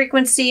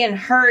frequency and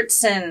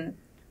hertz and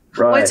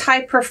what's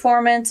high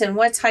performance and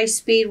what's high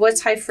speed,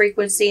 what's high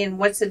frequency, and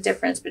what's the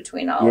difference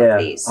between all of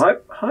these?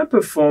 High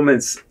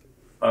performance,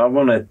 I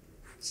want to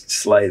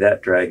slay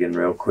that dragon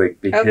real quick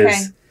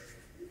because,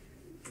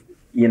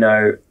 you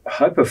know,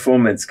 high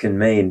performance can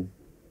mean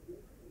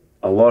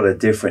a lot of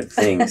different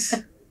things.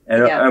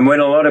 And when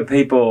a lot of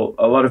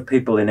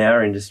people in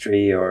our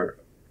industry or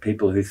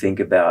people who think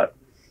about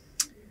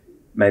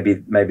maybe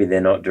they're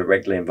not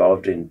directly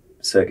involved in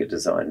circuit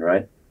design,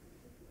 right?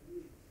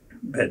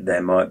 But they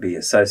might be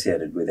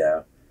associated with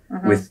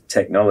with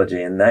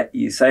technology, and that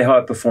you say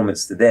high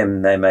performance to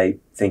them, they may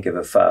think of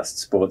a fast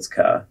sports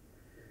car.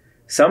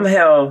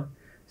 Somehow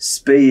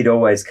speed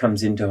always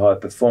comes into high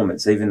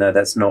performance, even though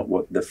that's not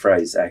what the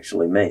phrase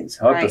actually means.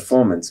 High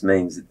performance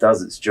means it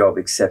does its job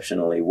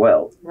exceptionally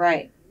well.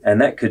 Right. And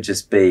that could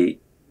just be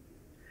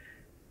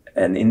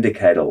an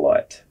indicator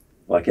light,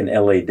 like an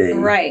LED.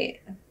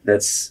 Right.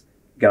 That's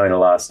going to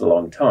last a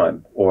long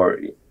time, or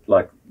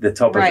like the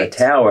top of the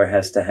tower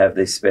has to have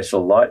these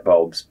special light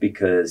bulbs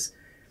because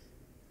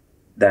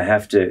they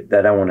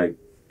don't want to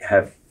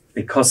have,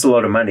 it costs a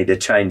lot of money to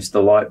change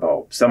the light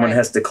bulb. Someone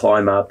has to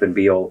climb up and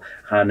be all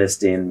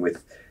harnessed in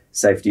with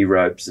safety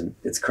ropes, and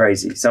it's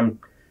crazy.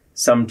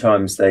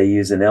 Sometimes they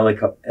use a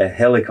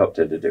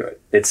helicopter to do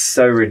it. It's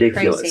so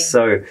ridiculous.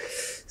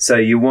 So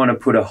you want to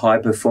put a high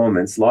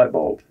performance light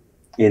bulb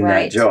in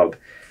that job.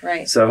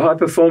 Right. So high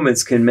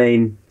performance can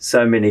mean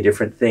so many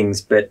different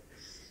things, but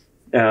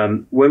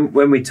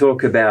when we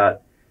talk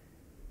about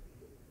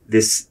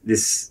this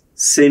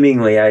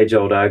seemingly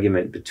age-old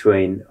argument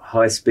between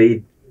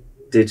high-speed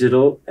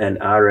digital and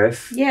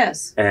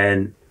RF,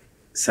 and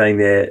saying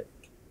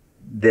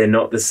they're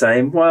not the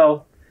same,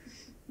 well,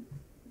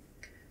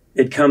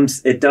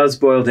 it does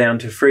boil down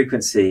to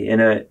frequency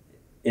in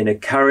a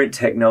current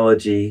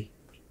technology.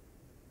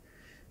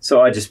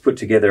 So I just put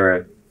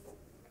together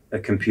a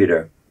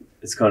computer.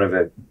 It's kind of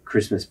a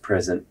Christmas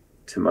present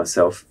to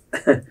myself.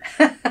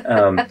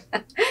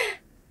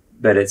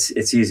 But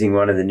it's using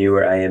one of the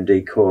newer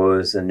AMD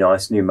cores, a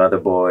nice new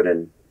motherboard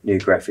and new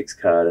graphics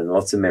card and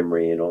lots of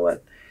memory and all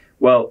that.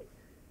 Well,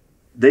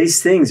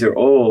 these things are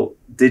all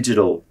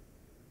digital.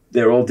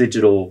 They're all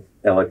digital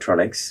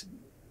electronics,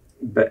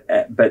 but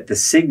the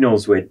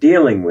signals we're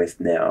dealing with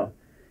now,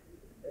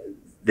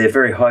 they're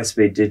very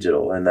high-speed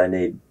digital, and they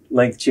need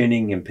length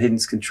tuning,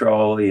 impedance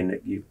control.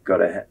 You've got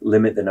to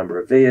limit the number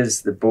of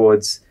vias. The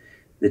boards,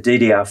 the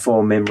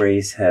DDR4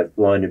 memories have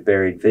blinded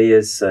buried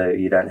vias, so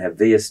you don't have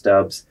via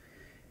stubs.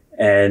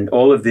 And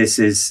all of this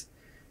is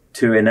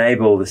to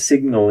enable the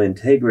signal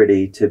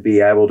integrity to be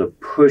able to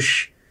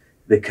push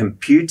the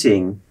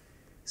computing.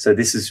 So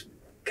this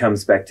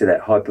comes back to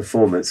that high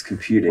performance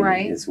computing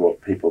is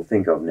what people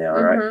think of now,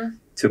 right?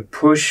 To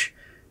push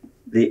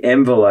the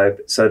envelope.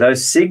 So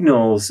those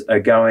signals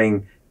are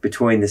going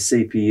between the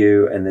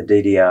CPU and the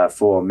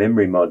DDR4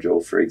 memory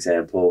module, for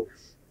example,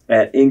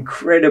 at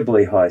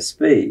incredibly high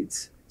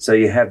speeds. So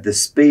you have the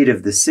speed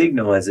of the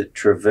signal as it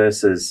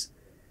traverses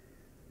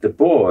the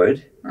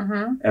board.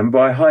 And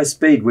by high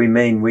speed, we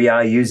mean we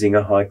are using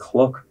a high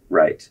clock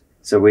rate.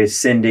 So we're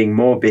sending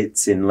more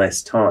bits in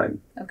less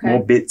time,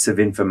 more bits of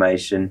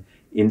information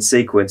in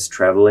sequence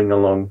traveling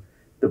along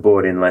the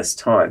board in less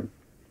time.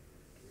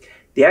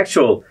 The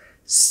actual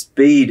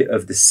speed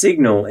of the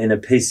signal in a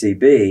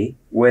PCB,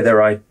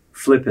 whether I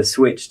flip a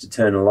switch to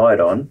turn a light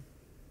on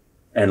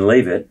and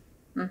leave it,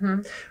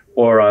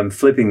 or I'm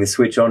flipping the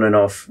switch on and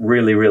off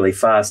really, really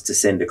fast to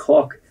send a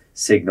clock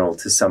signal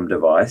to some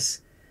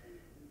device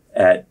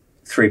at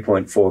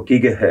 3.4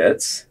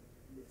 gigahertz,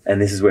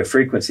 and this is where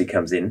frequency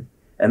comes in.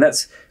 And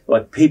that's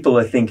like people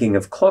are thinking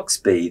of clock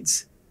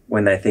speeds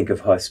when they think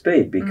of high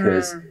speed,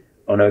 because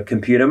on a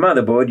computer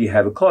motherboard, you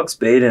have a clock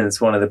speed, and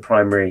it's one of the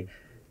primary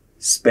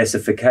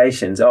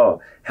specifications.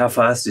 Oh, how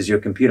fast is your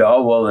computer?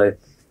 Oh, well,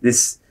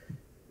 this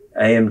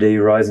AMD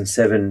Ryzen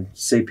 7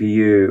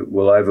 CPU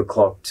will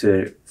overclock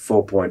to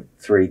 4.3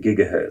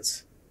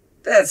 gigahertz.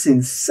 That's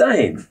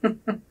insane.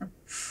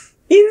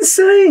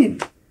 Insane.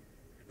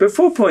 But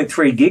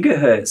 4.3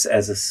 gigahertz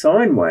as a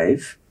sine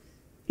wave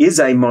is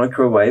a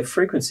microwave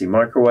frequency.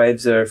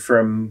 Microwaves are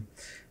from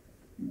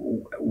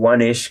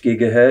 1-ish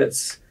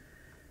gigahertz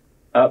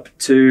up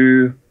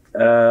to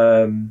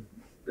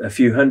a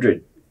few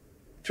hundred.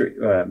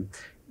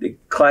 The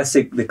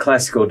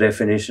classical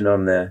definition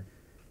on the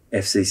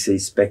FCC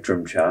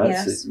spectrum charts,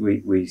 yes.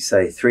 we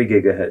say 3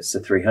 gigahertz to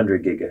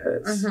 300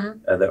 gigahertz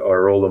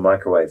are all the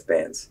microwave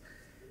bands.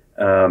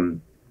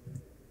 And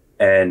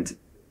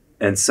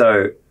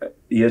so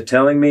you're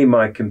telling me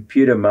my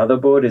computer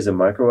motherboard is a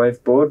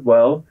microwave board?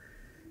 Well,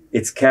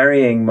 it's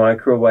carrying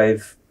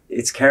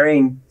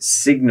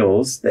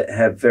signals that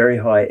have very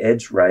high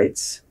edge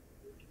rates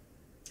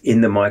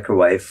in the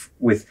microwave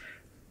with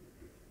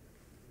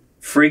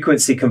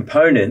frequency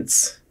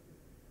components,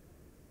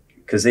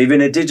 because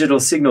even a digital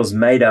signal is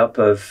made up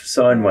of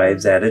sine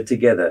waves added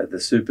together.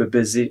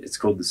 It's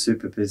called the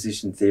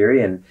superposition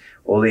theory, and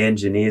all the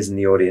engineers in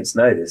the audience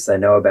know this. They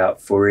know about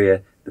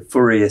the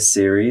Fourier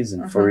series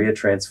and Fourier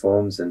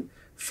transforms and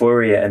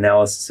Fourier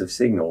analysis of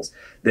signals.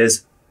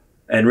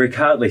 And Rick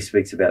Hartley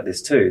speaks about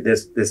this too.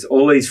 There's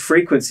all these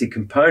frequency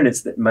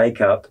components that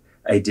make up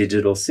a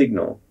digital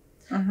signal.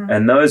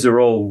 And those are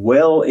all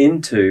well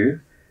into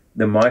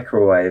the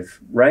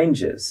microwave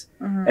ranges.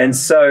 And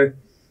so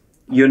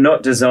you're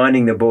not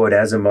designing the board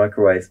as a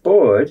microwave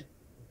board,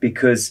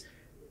 because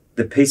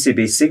the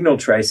PCB signal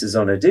tracers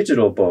on a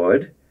digital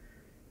board,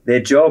 their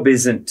job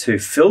isn't to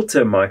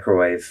filter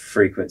microwave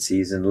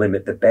frequencies and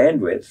limit the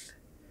bandwidth.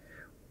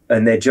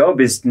 And their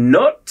job is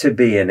not to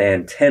be an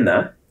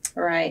antenna.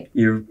 Right.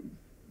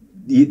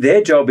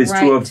 Their job is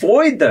to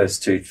avoid those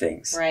two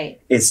things. Right.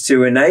 It's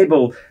to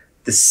enable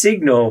the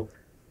signal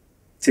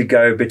to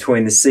go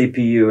between the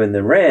CPU and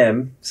the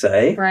RAM,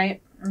 say,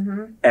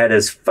 at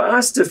as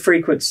fast a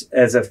frequency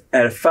at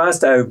a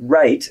faster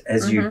rate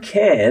as you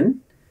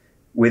can,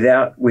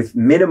 with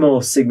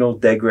minimal signal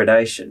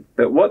degradation.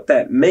 But what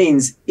that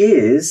means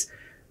is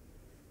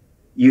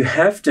you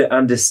have to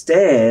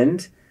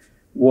understand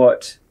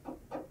what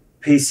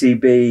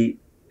PCB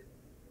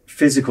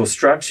physical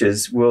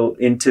structures will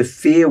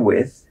interfere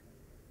with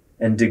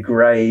and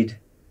degrade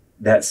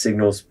that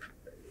signal's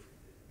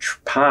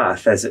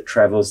path as it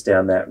travels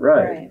down that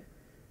road. Right.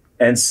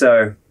 And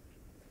so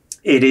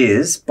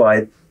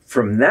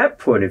from that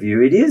point of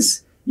view,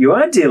 you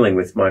are dealing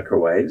with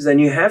microwaves, and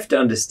you have to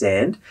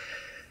understand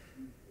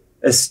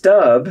a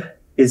stub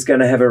is going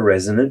to have a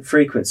resonant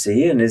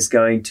frequency and is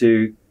going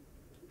to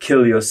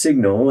kill your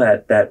signal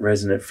at that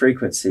resonant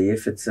frequency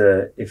if it's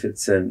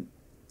a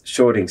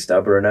shorting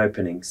stub or an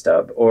opening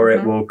stub, or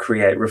it will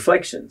create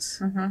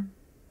reflections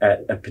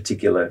at a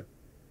particular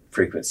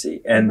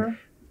frequency. And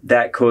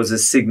that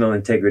causes signal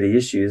integrity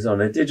issues on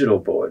a digital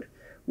board.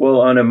 Well,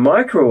 on a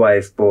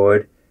microwave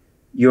board,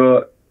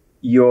 you're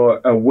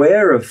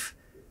aware of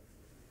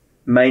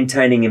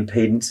maintaining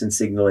impedance and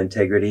signal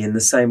integrity in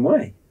the same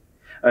way.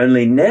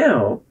 Only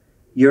now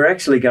you're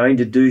actually going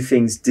to do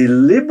things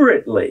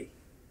deliberately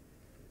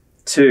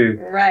to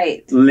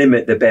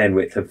limit the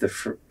bandwidth of the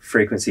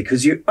frequency,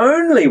 because you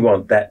only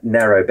want that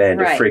narrow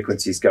band of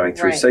frequencies going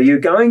through. So you're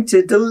going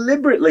to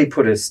deliberately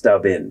put a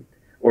stub in,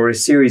 or a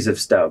series of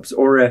stubs,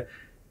 or a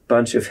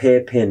bunch of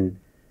hairpin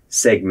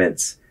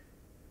segments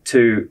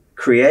to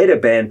create a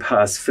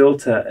bandpass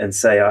filter and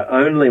say, I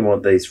only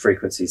want these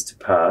frequencies to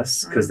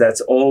pass, because that's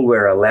all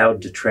we're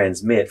allowed to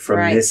transmit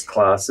from this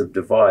class of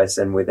device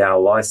and with our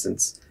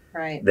license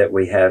that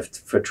we have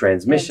for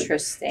transmission.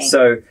 Interesting.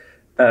 So,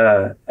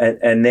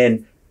 and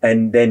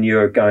then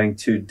you're going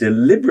to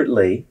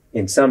deliberately,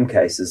 in some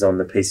cases on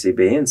the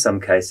PCB, in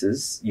some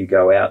cases you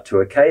go out to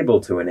a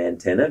cable to an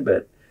antenna,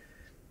 but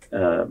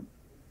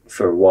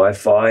for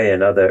Wi-Fi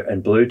and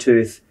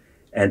Bluetooth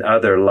and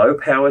other low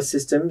power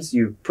systems,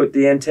 you put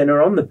the antenna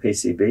on the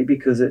PCB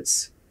because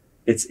it's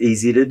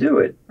easy to do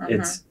it.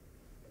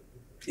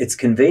 It's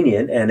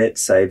convenient and it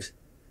saves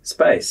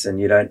space,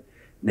 and you don't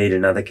need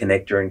another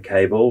connector and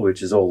cable,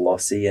 which is all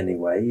lossy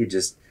anyway. You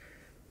just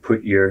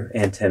put your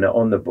antenna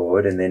on the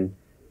board and then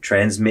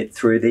transmit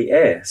through the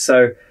air.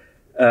 So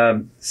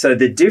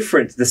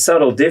the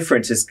subtle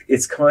difference is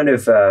it's kind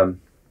of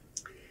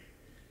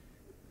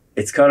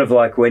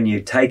like when you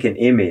take an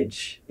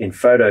image in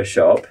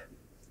Photoshop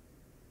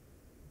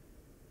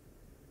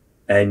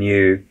and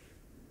you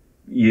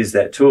use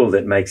that tool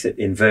that makes it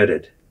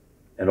inverted,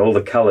 and all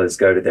the colors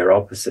go to their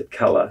opposite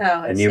color,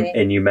 and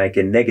you make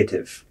a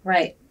negative.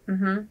 Right.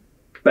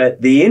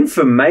 But the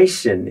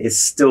information is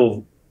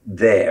still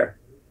there.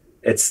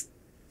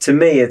 To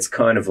me, it's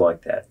kind of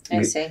like that.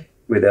 I see.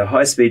 With a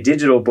high-speed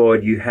digital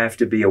board, you have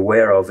to be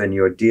aware of, and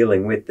you're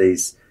dealing with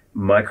these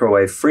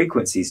microwave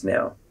frequencies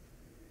now.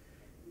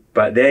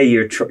 But there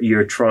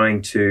you're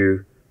trying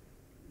to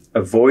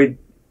avoid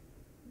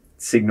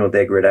signal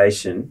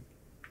degradation.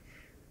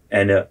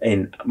 And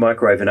in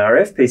microwave and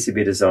RF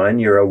PCB design,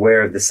 you're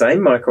aware of the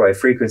same microwave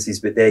frequencies,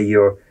 but there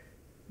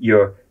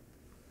you're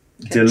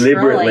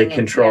deliberately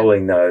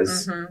controlling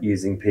those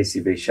using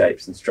PCB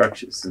shapes and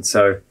structures. And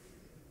so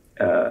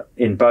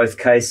in both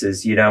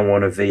cases, you don't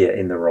want a via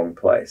in the wrong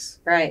place.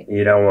 Right.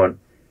 You don't want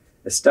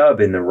a stub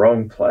in the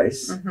wrong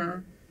place.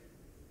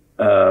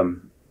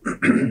 And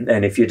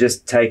if you're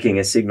just taking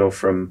a signal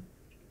from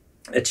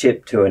a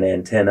chip to an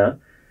antenna,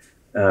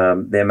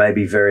 there may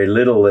be very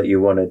little that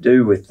you want to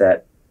do with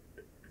that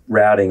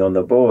routing on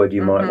the board.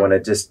 You might want to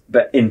just,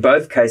 but in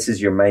both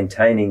cases, you're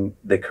maintaining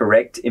the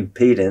correct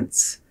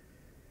impedance,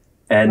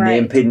 and the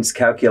impedance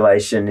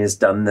calculation is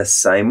done the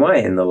same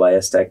way in the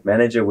layer stack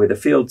manager with a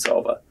field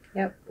solver,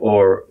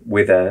 or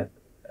with a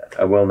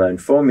well-known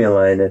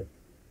formula in it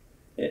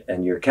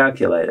and your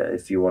calculator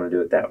if you want to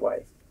do it that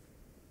way.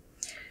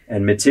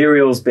 And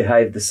materials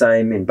behave the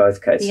same in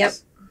both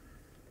cases.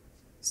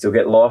 Still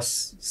get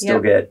loss,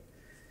 still get...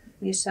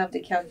 You still have to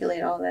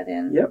calculate all that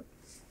in.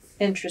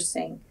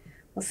 Interesting.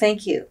 Well,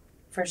 thank you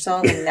for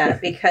solving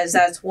that, because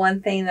that's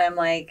one thing that I'm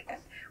like,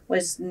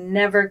 was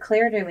never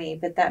clear to me,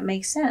 but that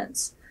makes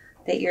sense.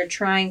 That you're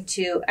trying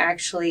to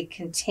actually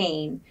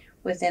contain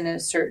within a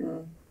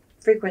certain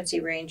frequency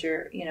range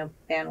or, you know,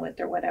 bandwidth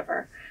or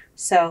whatever.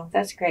 So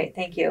that's great.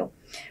 Thank you.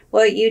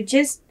 Well, you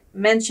just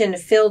mentioned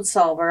Field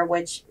Solver,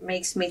 which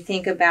makes me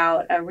think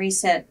about a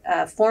recent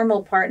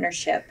formal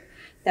partnership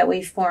that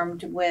we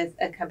formed with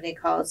a company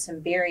called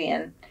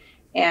Symbian.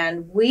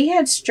 And we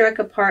had struck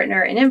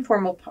an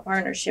informal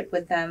partnership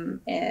with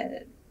them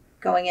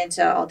going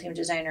into Altium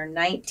Designer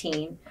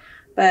 19.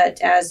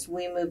 But as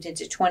we moved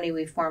into 20,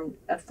 we formed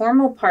a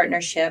formal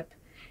partnership,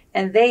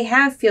 and they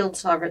have Field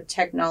Solver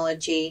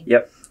technology.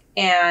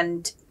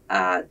 And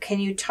can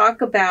you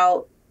talk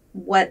about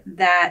what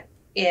that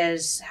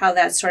is, how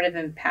that's sort of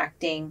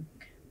impacting,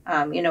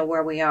 you know,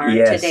 where we are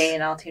today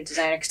in Altium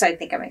Designer? Because I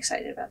think I'm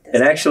excited about this.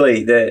 And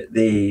actually,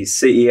 the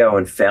CEO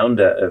and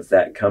founder of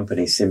that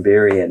company,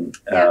 Symbian,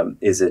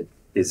 is a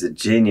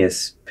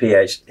genius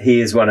PhD.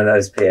 He is one of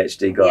those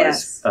PhD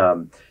guys.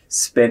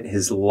 Spent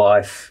his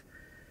life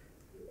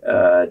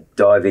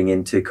diving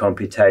into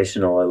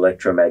computational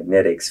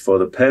electromagnetics for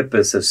the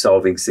purpose of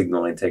solving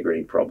signal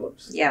integrity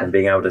problems and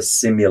being able to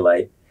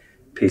simulate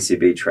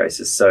PCB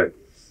traces.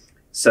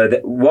 So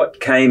that what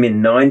came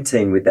in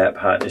 19 with that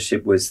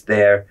partnership was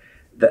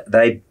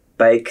they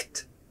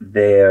baked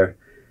their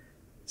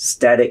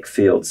static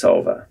field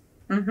solver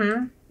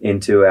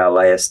into our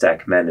layer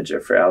stack manager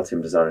for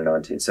Altium Designer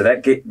 19. So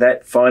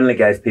that finally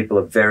gave people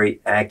a very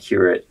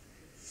accurate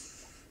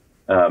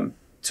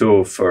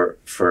tool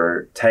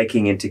for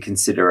taking into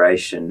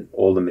consideration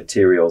all the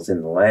materials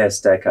in the layer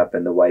stack up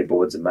and the way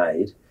boards are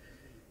made,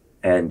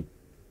 and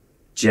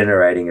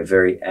generating a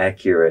very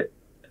accurate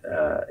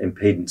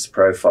impedance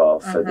profile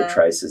for the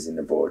traces in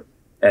the board.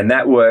 And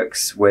that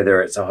works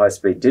whether it's a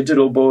high-speed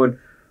digital board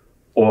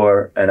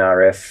or an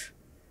RF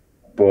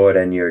board,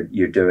 and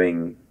you're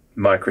doing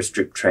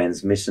microstrip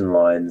transmission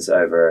lines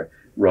over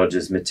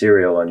Rogers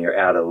material on your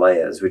outer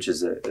layers, which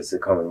is a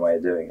common way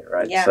of doing it,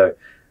 right? So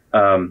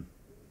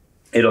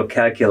it'll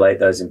calculate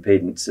those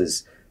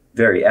impedances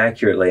very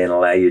accurately and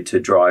allow you to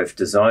drive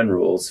design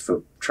rules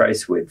for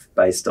trace width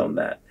based on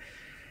that.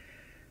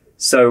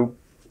 So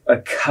a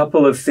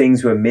couple of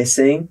things were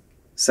missing.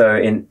 So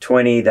in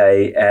 20,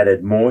 they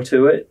added more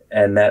to it,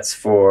 and that's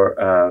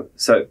for,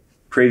 so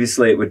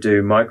previously it would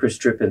do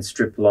microstrip and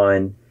strip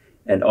line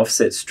and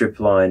offset strip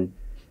line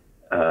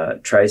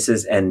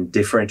traces and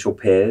differential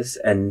pairs,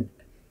 and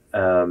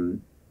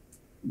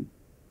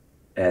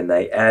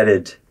they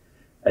added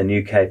a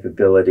new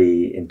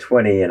capability in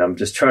 20, and I'm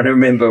just trying to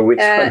remember which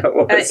one it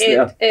was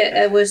now.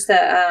 It was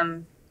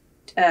the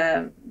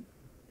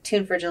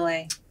tune for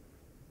delay,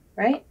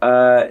 right?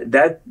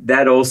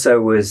 That also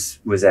was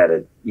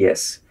added,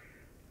 yes.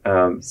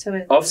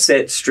 So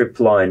offset strip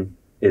line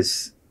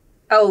is...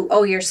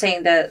 Oh, you're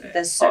saying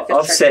the circuit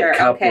offset structure.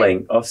 Coupling.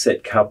 Okay.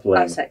 Offset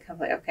coupling. Offset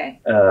coupling, okay.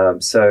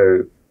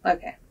 So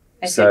I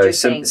see what you're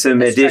saying,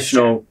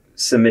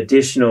 some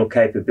additional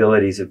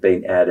capabilities have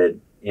been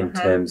added in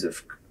terms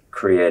of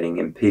creating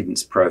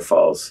impedance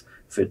profiles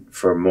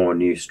for more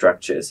new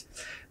structures.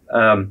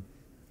 But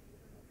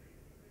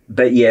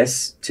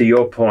yes, to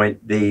your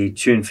point, the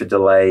tune for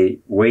delay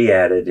we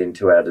added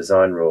into our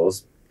design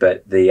rules,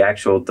 but the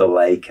actual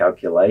delay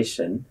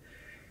calculation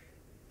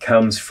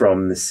comes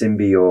from the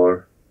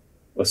Symbian's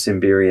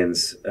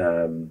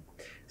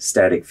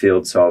static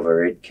field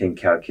solver. It can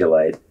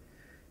calculate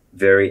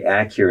very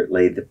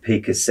accurately the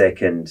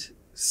picosecond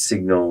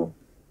signal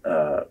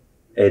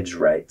edge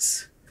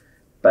rates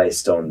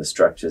based on the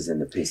structures in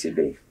the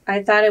PCB.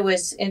 I thought it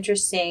was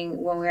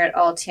interesting when we were at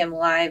Altium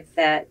Live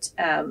that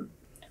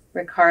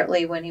Rick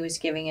Hartley, when he was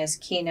giving his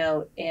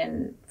keynote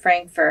in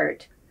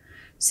Frankfurt,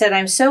 said,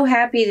 I'm so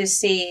happy to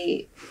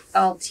see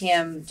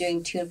Altium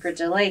doing tune for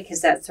delay,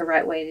 because that's the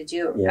right way to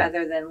do it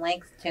rather than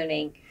length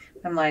tuning.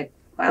 I'm like,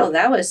 wow,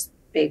 that was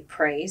big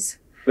praise.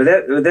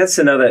 Well, that's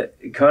another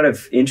kind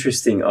of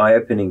interesting,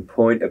 eye-opening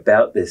point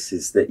about this,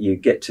 is that you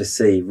get to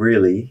see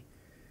really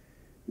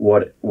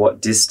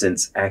what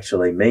distance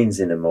actually means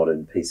in a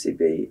modern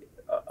PCB.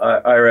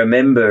 I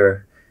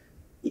remember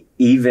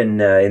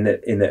even in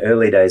the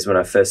early days when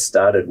I first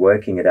started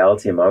working at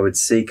Altium, I would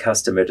see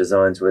customer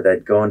designs where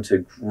they'd gone to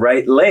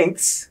great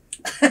lengths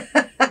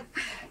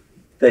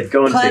they'd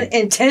gone Pun to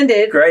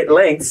intended. great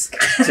lengths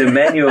to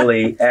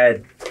manually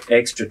add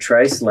extra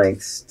trace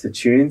lengths to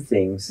tune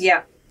things.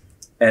 Yeah.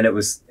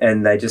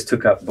 And they just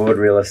took up board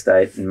real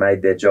estate and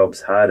made their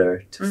jobs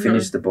harder to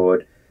finish the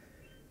board,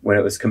 when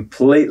it was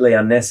completely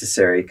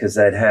unnecessary, because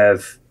they'd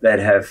have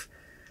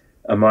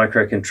a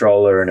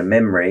microcontroller and a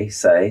memory,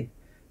 say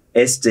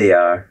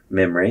SDR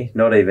memory,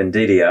 not even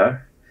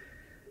DDR,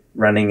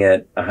 running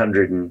at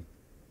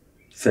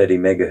 130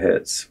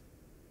 megahertz,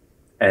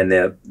 and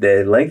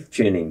their length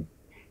tuning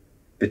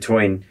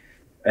between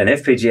an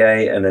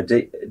FPGA and a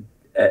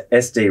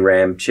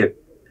SD-RAM chip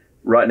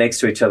right next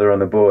to each other on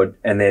the board,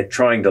 and they're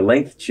trying to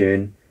length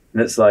tune,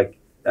 and it's like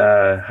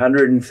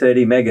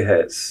 130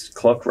 megahertz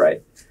clock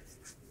rate.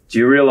 Do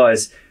you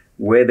realize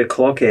where the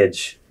clock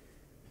edge,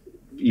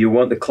 you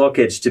want the clock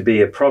edge to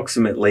be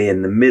approximately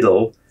in the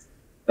middle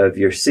of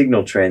your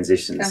signal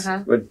transitions?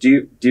 But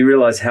do you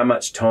realize how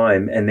much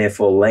time and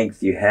therefore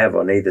length you have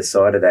on either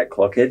side of that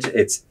clock edge?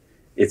 It's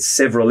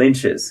several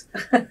inches.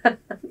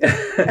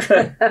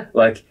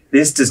 Like,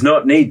 this does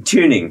not need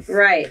tuning.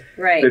 Right.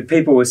 But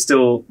people were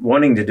still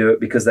wanting to do it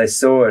because they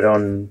saw it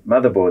on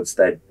motherboards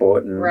they'd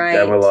bought, and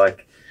they were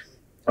like,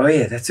 oh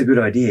yeah, that's a good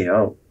idea.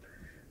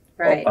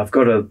 I've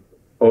got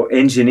or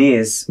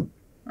engineers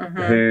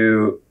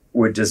who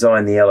would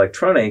design the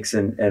electronics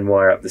and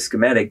wire up the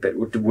schematic, but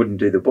wouldn't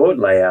do the board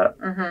layout,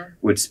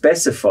 would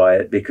specify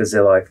it because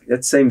they're like,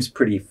 that seems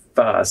pretty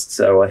fast,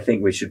 so I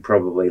think we should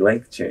probably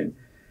length tune.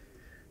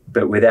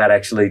 But without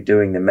actually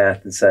doing the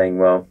math and saying,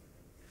 well,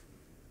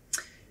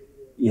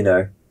 you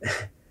know,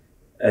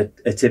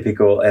 a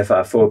typical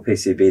FR4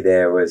 PCB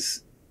there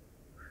was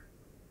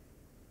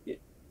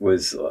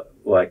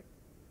like,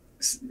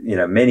 you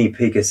know, many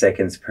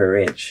picoseconds per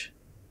inch.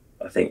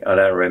 I think, I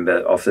don't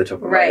remember off the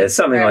top of my head.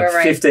 Something like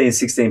 15,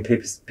 16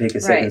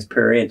 picoseconds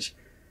per inch.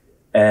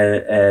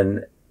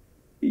 And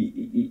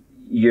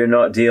you're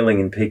not dealing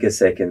in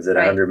picoseconds at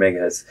 100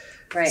 megahertz.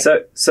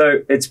 So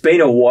it's been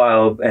a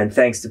while, and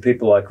thanks to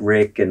people like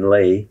Rick and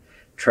Lee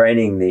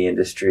training the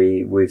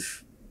industry,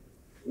 we've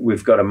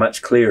got a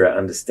much clearer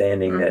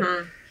understanding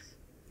that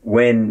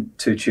when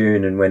to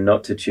tune and when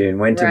not to tune,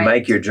 when to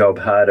make your job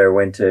harder,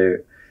 when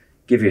to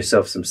give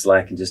yourself some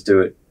slack and just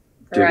do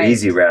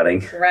easy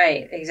routing.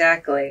 Right,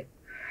 exactly.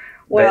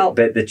 Well,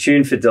 but the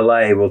tune for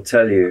delay will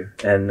tell you,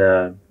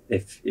 and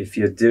if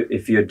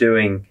you're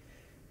doing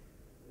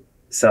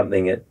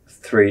something at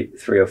 3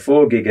 or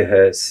 4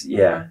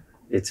 gigahertz,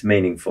 it's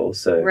meaningful.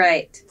 So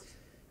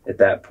at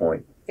that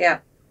point,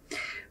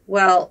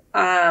 well,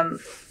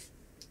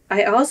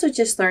 I also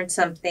just learned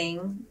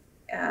something.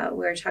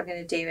 We were talking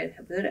to David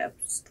Habud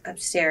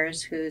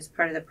upstairs, who's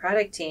part of the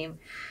product team,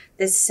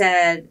 that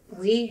said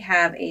we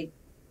have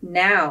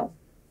now,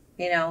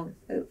 you know,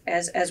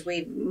 as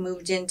we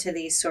moved into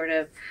these sort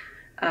of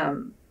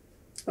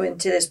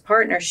into this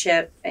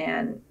partnership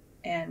and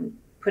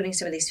putting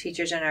some of these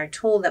features in our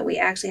tool, that we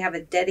actually have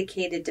a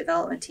dedicated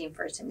development team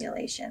for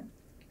simulation.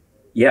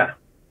 Yeah.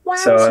 Wowzers.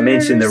 So I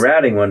mentioned the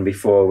routing one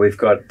before. We've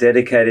got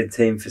dedicated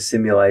team for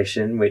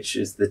simulation, which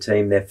is the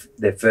team,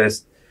 their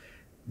first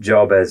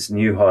job as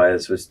new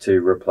hires was to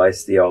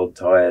replace the old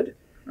tired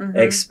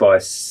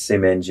X-Spice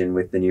sim engine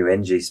with the new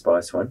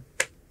NG-Spice one.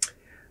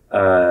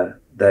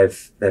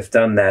 They've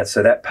done that,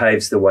 so that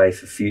paves the way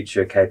for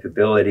future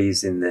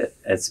capabilities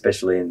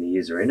especially in the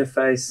user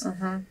interface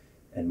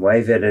and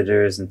wave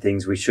editors and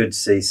things. We should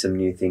see some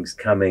new things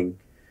coming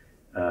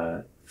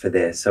for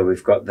there. So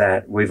we've got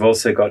that. We've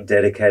also got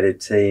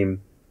dedicated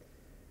team.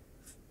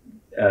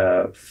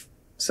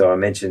 So I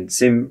mentioned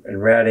sim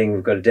and routing.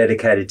 We've got a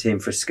dedicated team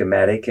for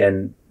schematic,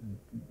 and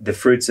the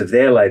fruits of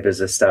their labors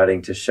are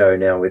starting to show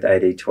now with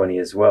AD20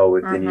 as well,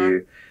 with the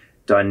new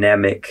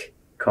dynamic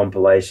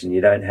compilation.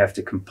 You don't have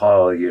to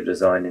compile your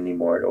design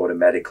anymore. It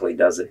automatically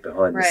does it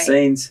behind the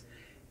scenes.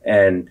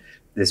 And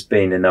there's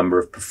been a number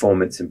of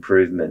performance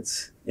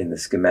improvements in the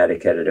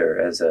schematic editor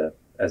as a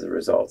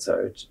result.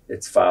 So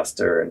it's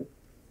faster and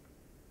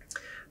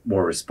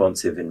more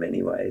responsive in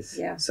many ways.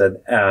 Yeah. So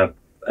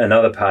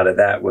another part of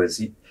that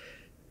was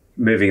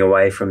moving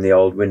away from the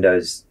old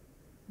Windows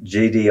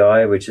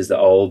GDI, which is the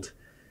old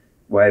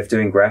way of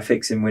doing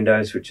graphics in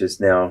Windows, which is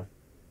now,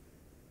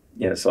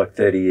 you know, it's like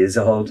 30 years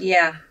old.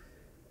 Yeah.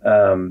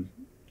 I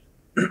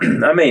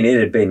mean, it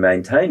had been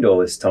maintained all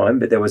this time,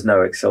 but there was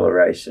no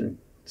acceleration.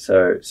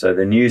 So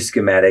the new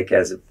schematic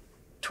as of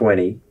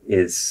 20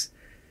 is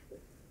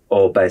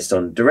all based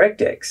on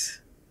DirectX,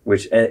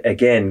 which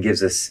again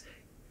gives us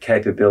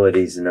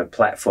capabilities and a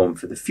platform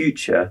for the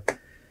future,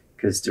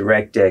 because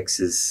DirectX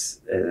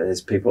is,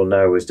 as people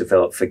know, was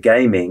developed for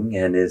gaming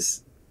and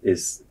is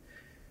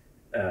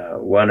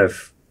one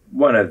of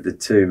the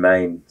two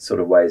main sort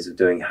of ways of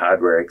doing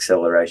hardware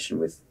acceleration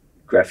with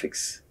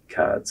graphics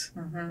cards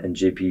and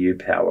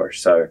GPU power.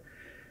 So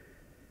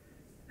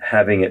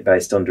having it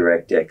based on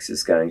DirectX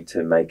is going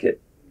to make it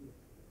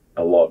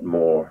a lot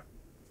more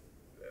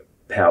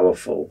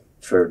powerful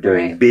for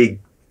doing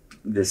big.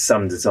 There's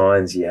some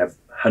designs you have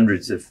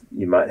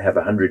you might have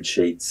 100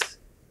 sheets,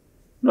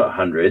 not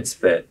hundreds,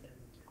 but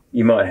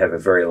you might have a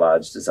very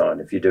large design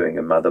if you're doing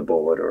a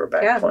motherboard or a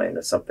backplane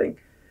or something.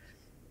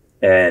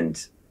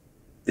 And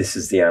this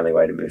is the only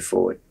way to move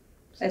forward.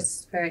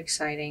 It's very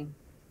exciting.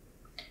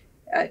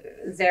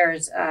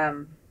 There's,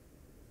 I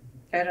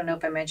don't know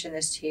if I mentioned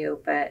this to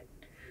you, but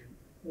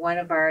one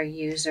of our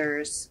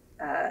users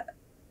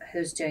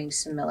who's doing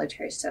some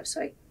military stuff,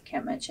 so I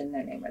can't mention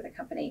their name or the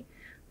company,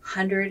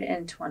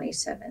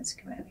 127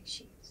 schematic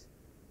sheets.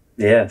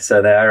 Yeah,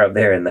 so they are up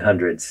there in the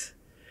hundreds.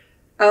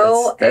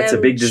 That's a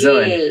big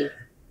design.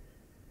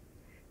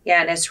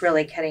 Yeah, and it's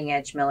really cutting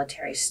edge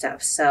military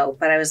stuff. So,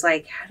 but I was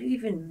like, how do you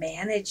even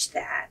manage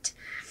that?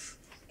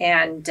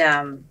 And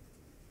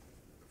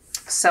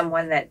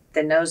someone that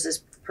knows this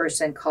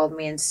person called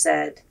me and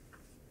said,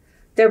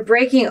 they're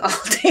breaking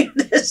All-Team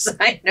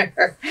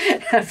Designer.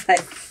 I'm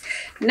like,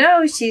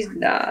 no, she's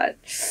not.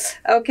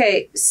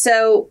 Okay,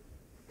 so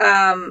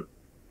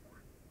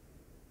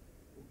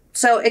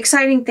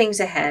exciting things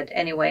ahead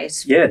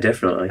anyways. Yeah,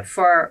 definitely.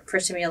 For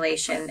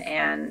simulation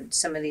and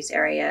some of these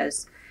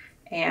areas.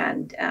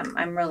 And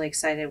I'm really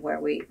excited where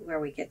we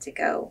get to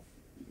go.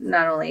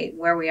 Not only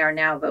where we are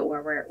now, but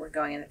where we're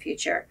going in the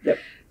future. Yep.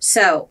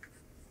 So,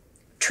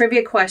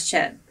 trivia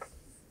question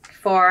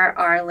for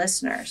our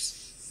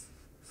listeners.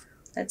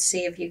 Let's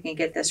see if you can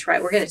get this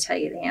right. We're going to tell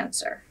you the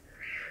answer.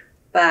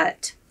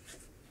 But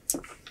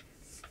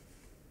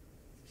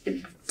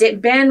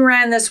Ben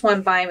ran this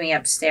one by me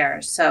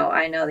upstairs, so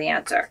I know the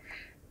answer.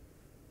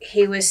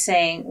 He was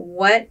saying,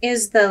 what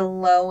is the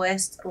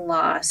lowest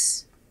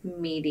loss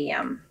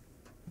medium?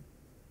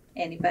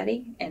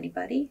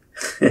 Anybody?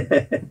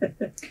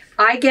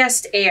 I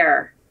guessed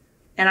air,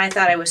 and I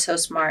thought I was so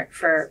smart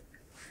for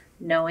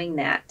knowing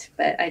that,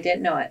 but I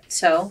didn't know it.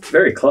 So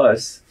very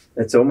close.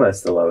 It's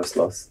almost the lowest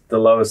loss. The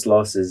lowest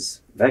loss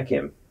is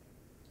vacuum.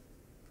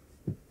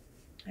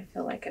 I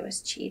feel like I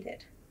was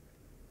cheated.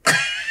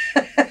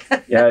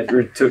 Yeah,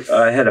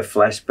 I had a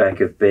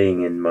flashback of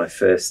being in my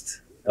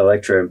first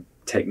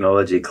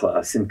electrotechnology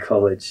class in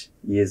college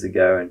years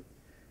ago, and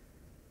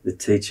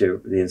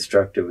the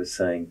instructor was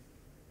saying,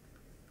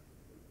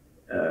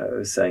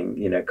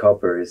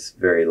 copper is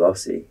very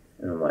lossy.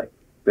 And I'm like,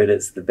 but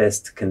it's the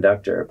best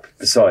conductor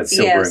besides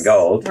silver and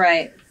gold.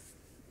 Right.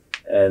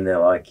 And they're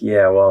like,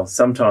 yeah, well,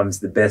 sometimes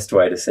the best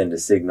way to send a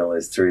signal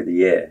is through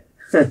the air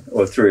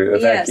or through a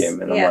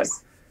vacuum. And I'm like,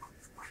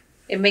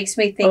 it makes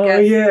me think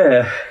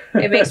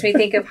it makes me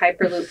think of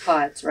Hyperloop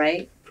pods,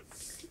 right?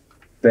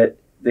 But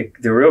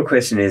the real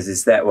question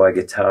is that why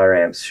guitar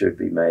amps should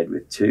be made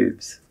with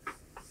tubes?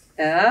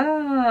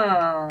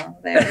 Oh,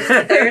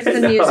 there's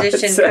the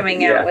musician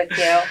coming out with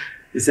you.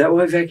 Is that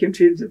why vacuum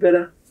tubes are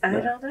better? I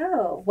don't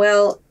know.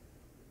 Well,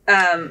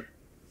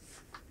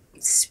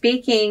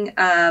 speaking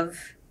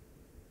of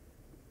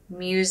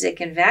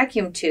music and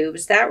vacuum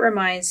tubes, that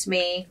reminds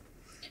me.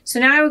 So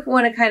now I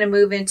want to kind of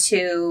move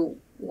into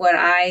what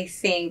I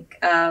think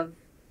of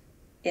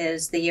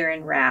is the year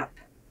in rap.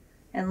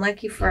 And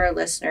lucky for our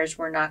listeners,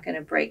 we're not going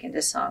to break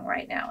into song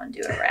right now and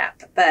do a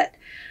rap. But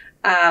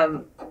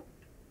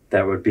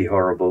that would be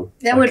horrible.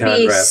 That would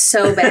be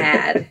so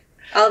bad.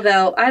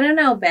 Although, I don't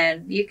know,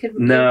 Ben. You could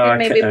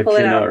maybe pull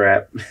it out. I cannot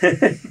rap.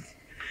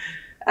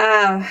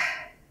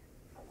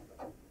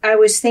 I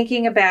was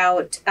thinking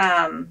about,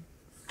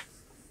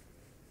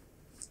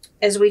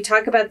 as we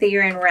talk about the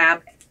year in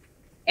rap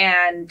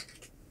and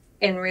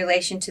in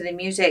relation to the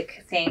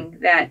music thing,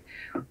 that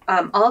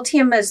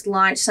Altium has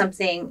launched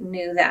something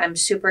new that I'm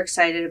super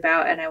excited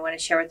about and I want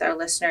to share with our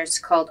listeners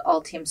called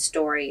Altium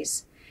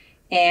Stories.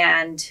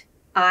 And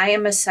I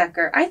am a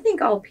sucker. I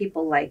think all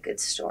people like good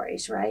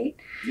stories, right?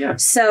 Yeah.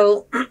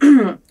 So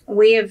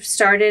we have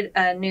started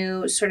a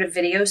new sort of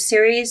video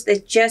series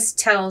that just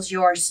tells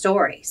your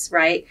stories,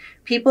 right?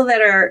 People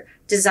that are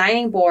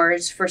designing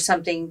boards for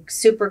something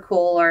super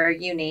cool or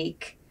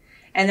unique,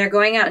 and they're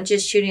going out and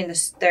just shooting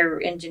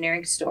their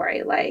engineering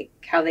story, like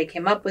how they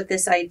came up with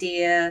this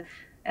idea.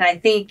 And I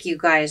think you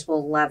guys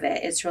will love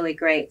it. It's really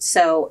great.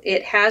 So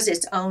it has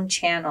its own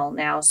channel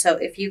now. So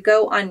if you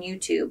go on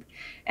YouTube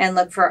and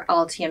look for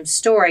Altium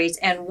Stories,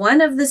 and one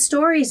of the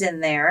stories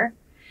in there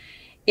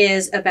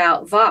is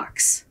about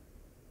Vox.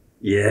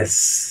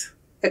 Yes.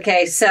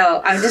 Okay,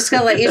 so I'm just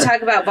going to let you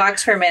talk about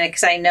Vox for a minute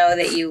because I know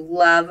that you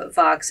love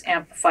Vox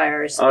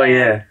amplifiers. Oh,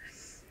 yeah.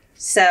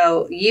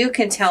 So you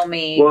can tell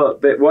me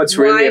but what's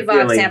really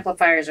appealing, Vox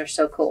amplifiers are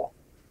so cool.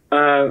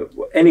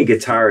 Any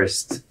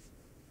guitarist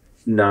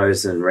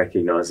knows and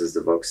recognizes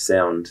the Vox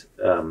sound.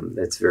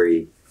 It's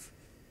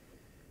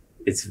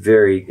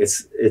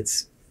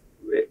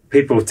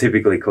people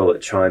typically call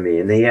it chimey,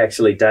 and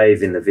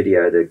Dave in the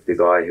video, the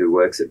guy who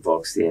works at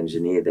Vox, the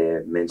engineer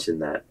there,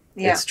 mentioned that.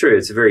 Yeah. It's true.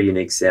 It's a very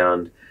unique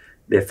sound.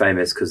 They're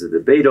famous because of the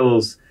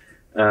Beatles.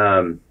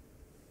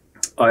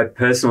 I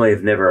personally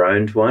have never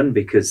owned one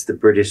because the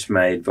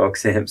British-made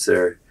Vox amps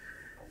are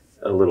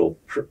a little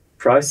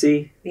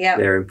pricey. Yeah.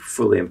 They're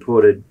fully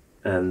imported,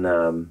 and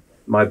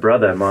my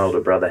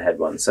older brother had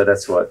one, so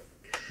that's what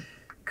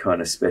kind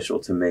of special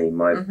to me.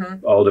 My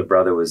older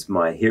brother was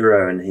my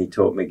hero, and he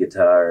taught me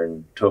guitar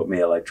and taught me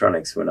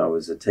electronics when I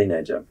was a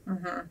teenager.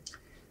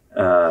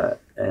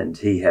 and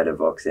he had a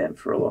Vox amp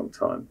for a long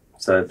time.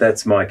 So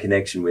that's my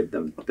connection with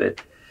them.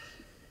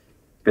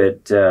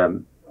 But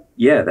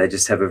yeah, they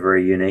just have a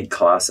very unique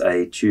Class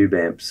A tube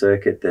amp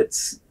circuit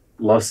that's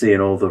lossy in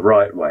all the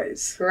right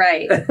ways.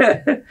 Right.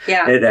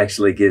 Yeah. It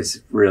actually gives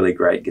really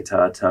great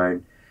guitar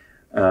tone.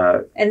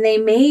 And they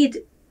made,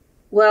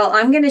 well,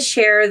 I'm going to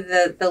share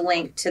the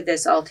link to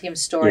this Altium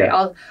story.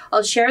 Yeah.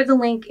 I'll share the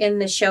link in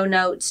the show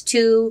notes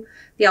to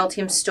the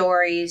Altium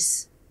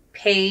Stories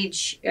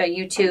page,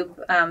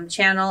 YouTube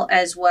channel,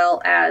 as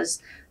well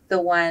as the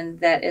one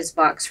that is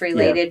Vox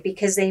related,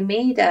 because they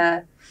made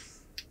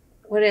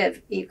what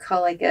if you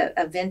call like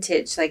a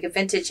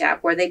vintage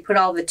app where they put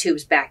all the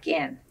tubes back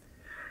in,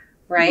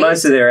 right?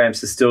 Most of their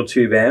amps are still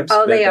tube amps.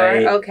 Oh, they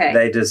are? Okay.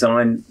 They are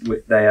designed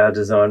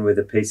with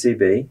a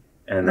PCB,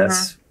 and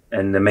that's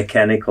and the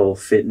mechanical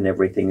fit and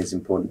everything is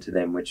important to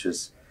them, which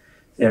is,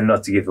 you know,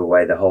 not to give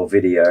away the whole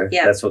video.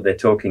 Yeah. That's what they're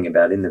talking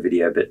about in the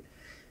video, but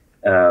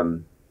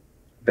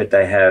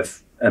they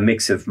have a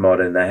mix of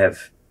modern. They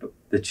have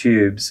the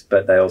tubes,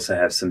 but they also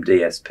have some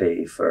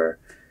DSP for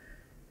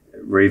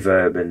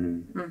reverb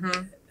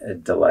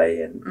and delay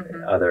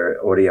and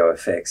other audio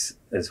effects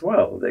as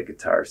well that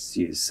guitarists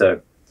use.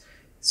 So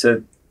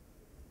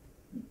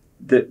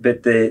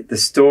the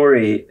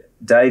story,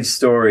 Dave's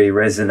story,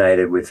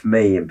 resonated with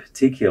me in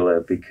particular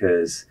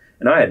because,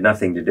 and I had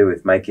nothing to do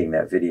with making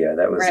that video.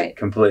 That was a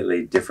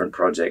completely different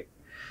project,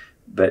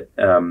 but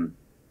it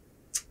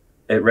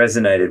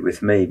resonated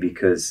with me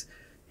because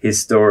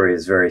his story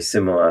is very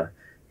similar.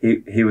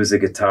 He was a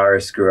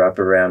guitarist, grew up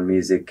around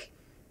music,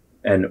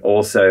 and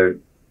also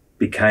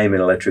became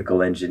an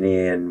electrical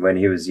engineer, and when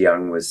he was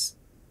young was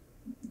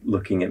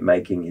looking at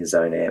making his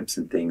own amps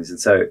and things.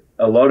 And so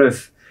a lot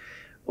of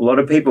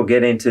people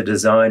get into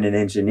design and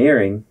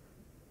engineering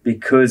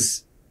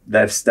because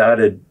they've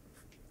started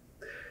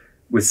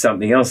with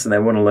something else and they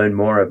want to learn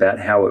more about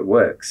how it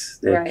works.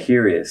 They're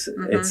curious.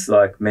 It's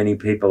like many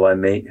people I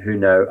meet who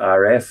know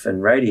RF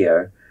and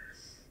radio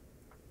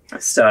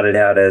started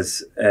out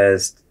as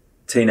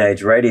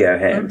teenage radio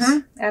hams.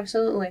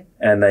 Absolutely.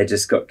 And they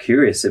just got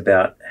curious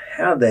about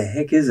how the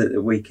heck is it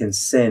that we can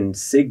send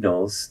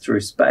signals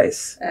through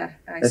space?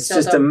 It's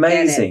just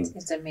amazing.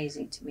 It's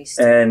amazing to me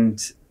still.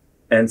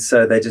 And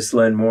so they just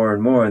learn more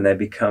and more and they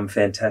become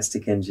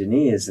fantastic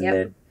engineers.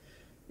 And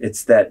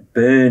it's that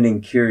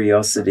burning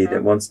curiosity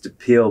that wants to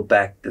peel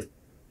back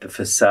the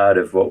facade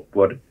of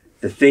what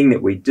the thing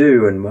that we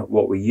do and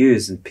what we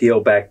use, and peel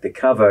back the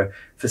cover.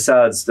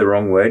 Facade's the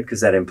wrong word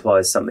because that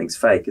implies something's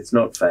fake. It's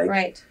not fake.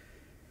 Right.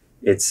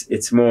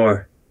 It's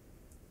more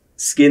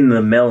skin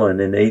the melon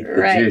and eat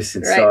the juice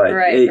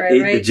inside. Eat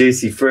the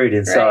juicy fruit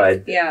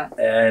inside. Yeah.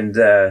 And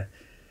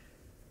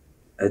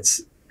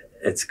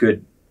it's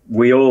good.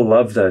 We all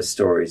love those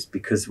stories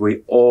because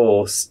we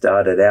all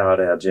started out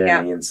our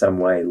journey in some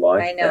way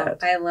like that.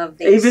 I know. I love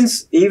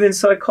these. Even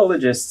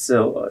psychologists,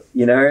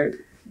 you know.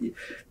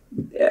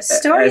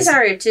 Stories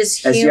are just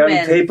human. As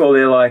young people,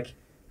 they're like,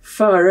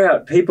 far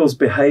out. People's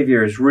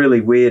behavior is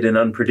really weird and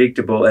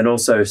unpredictable, and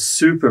also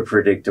super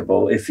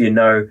predictable if you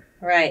know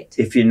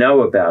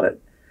about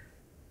it.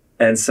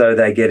 And so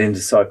they get into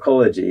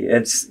psychology.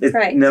 It's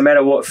no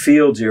matter what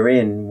field you're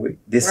in,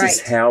 this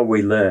is how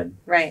we learn.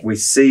 Right. We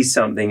see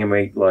something and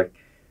we like,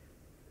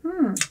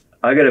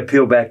 I got to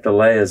peel back the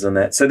layers on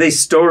that. So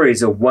these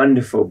stories are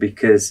wonderful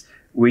because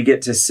we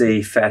get to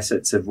see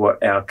facets of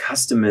what our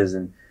customers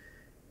and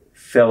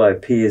fellow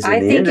peers in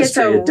the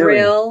industry are doing. I think it's a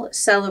real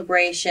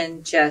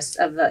celebration just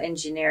of the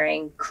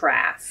engineering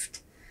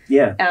craft.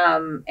 Yeah.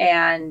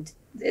 And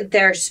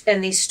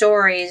these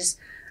stories,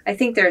 I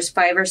think there's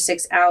 5 or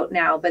 6 out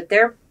now, but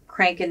they're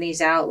cranking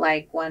these out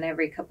like one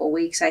every couple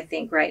weeks, I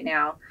think, right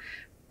now.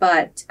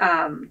 But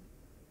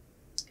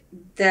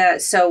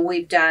so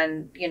we've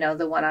done,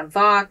 the one on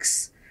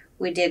Vox.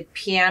 We did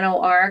Piano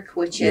Arc,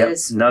 which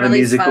is another really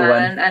musical fun.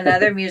 one.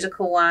 Another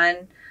musical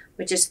one,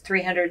 which is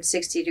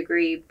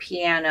 360-degree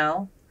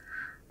piano.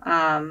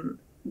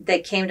 They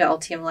came to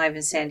Altium Live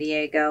in San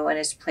Diego and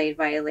is played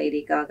by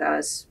Lady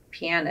Gaga's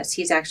pianist.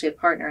 He's actually a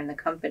partner in the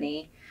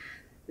company.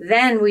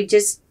 Then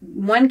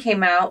one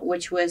came out,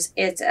 which was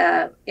it's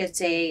a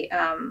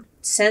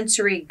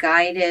sensory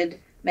guided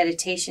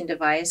meditation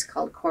device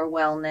called Core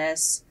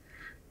Wellness.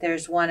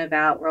 There's one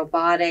about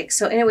robotics.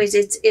 So anyways,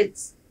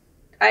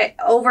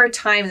 over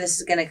time, this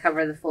is going to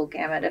cover the full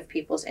gamut of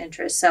people's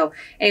interests. So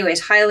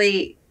anyways,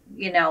 highly,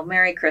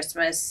 Merry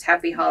Christmas,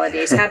 Happy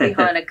Holidays, Happy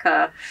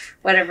Hanukkah,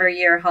 whatever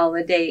your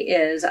holiday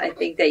is. I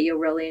think that you'll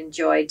really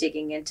enjoy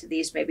digging into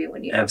these maybe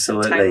when you have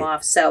some time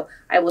off. So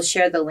I will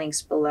share the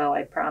links below,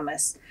 I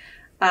promise.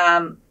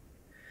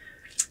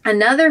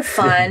 Another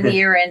fun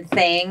year-end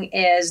thing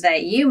is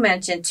that you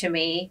mentioned to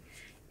me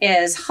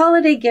is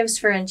holiday gifts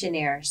for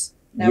engineers.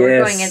 Now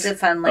we're going into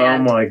Funland.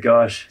 Oh my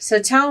gosh.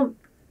 So tell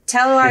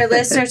our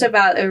listeners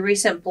about a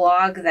recent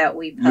blog that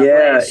we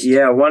published.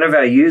 Yeah. One of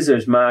our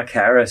users, Mark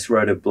Harris,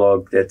 wrote a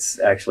blog that's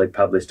actually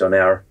published on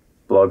our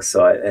blog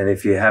site. And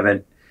if you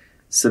haven't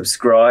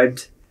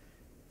subscribed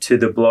to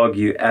the blog,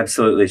 you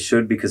absolutely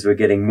should, because we're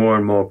getting more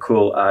and more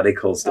cool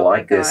articles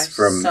like this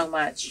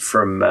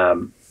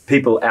from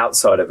people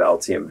outside of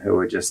Altium who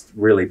are just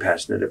really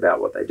passionate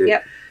about what they do.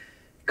 Yep.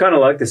 Kind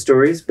of like the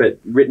stories, but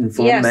written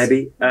form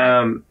maybe.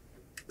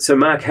 So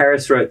Mark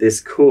Harris wrote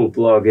this cool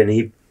blog, and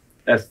he,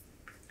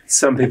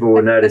 some people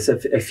will notice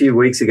a few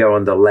weeks ago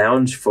on the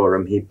Lounge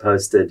forum, he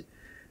posted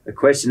a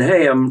question.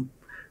 Hey, I'm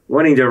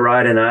wanting to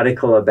write an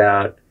article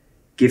about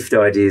gift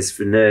ideas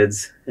for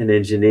nerds and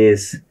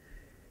engineers.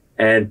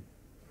 And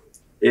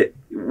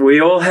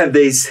we all have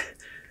these.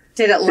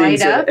 Did it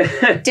light up?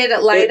 Did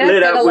it light up?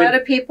 Did a lot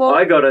of people?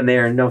 I got on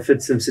there and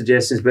offered some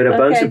suggestions, but a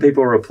bunch of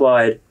people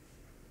replied.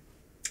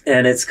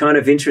 And it's kind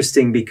of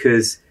interesting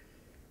because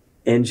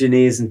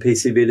engineers and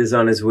PCB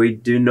designers, we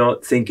do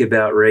not think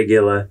about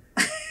regular.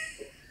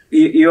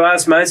 You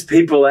ask most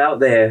people out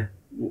there,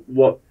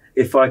 what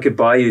if I could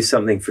buy you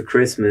something for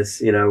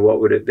Christmas, you know, what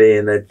would it be?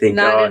 And they'd think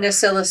not an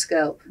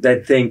oscilloscope.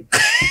 They'd think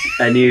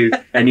a new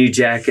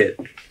jacket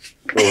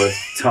or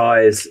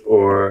ties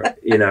or,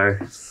 you know,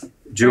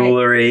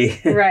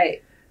 jewelry.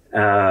 Right.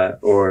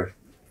 Or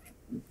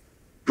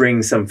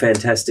bring some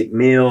fantastic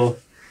meal.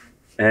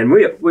 And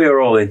we are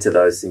all into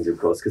those things, of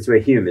course, because we're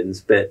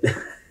humans. But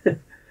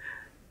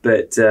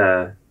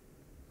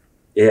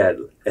yeah,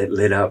 it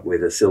lit up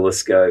with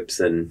oscilloscopes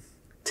and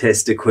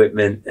test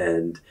equipment.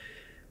 And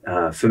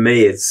for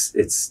me,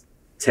 it's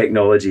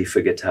technology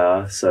for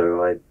guitar.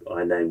 So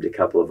I named a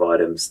couple of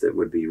items that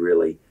would be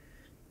really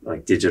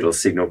like digital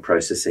signal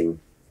processing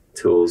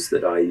tools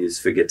that I use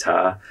for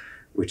guitar,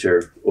 which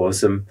are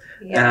awesome.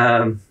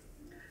 Yeah.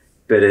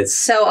 But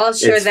I'll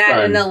share that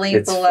fun. in the link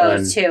It's below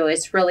fun. too.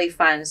 It's really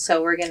fun.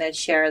 So we're going to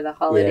share the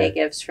holiday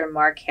gifts from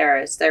Mark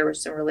Harris. There were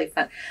some really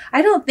fun.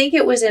 I don't think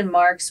it was in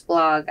Mark's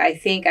blog. I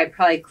think I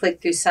probably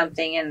clicked through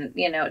something and,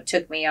 you know, it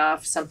took me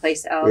off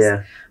someplace else.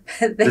 Yeah.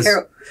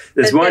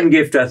 There's one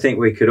gift I think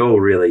we could all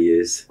really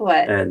use.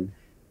 What? And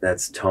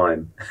that's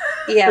time.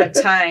 Yeah,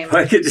 time. If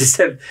I could just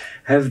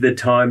have the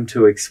time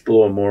to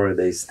explore more of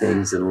these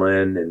things and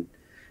learn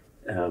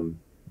and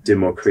do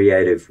more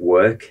creative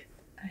work.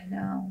 I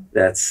know.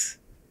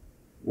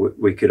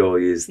 We could all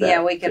use that.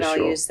 Yeah, we could all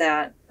use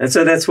that. And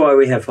so that's why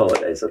we have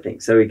holidays, I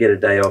think. So we get a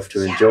day off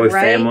to enjoy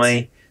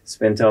family,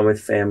 spend time with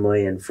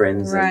family and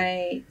friends.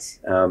 Right.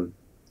 And,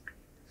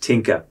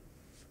 tinker.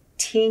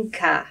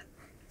 Tinka.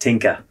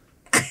 Tinker.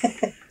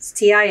 It's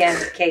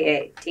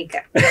Tinka.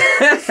 Tinka.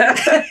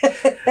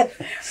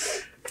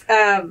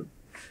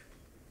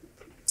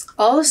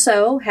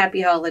 Also,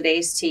 happy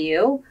holidays to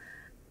you.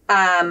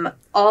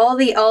 All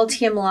the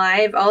Altium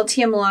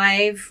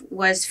Live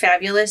was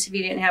fabulous. If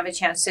you didn't have a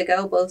chance to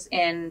go, both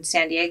in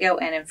San Diego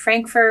and in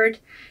Frankfurt.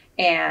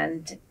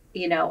 And,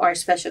 you know, our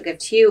special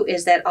gift to you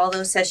is that all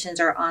those sessions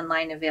are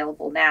online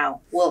available now.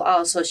 We'll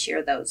also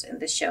share those in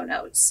the show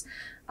notes.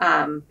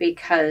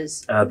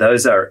 Because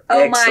those are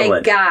excellent.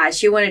 My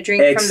gosh, you want to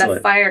drink from the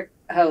fire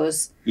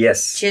hose.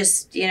 Yes.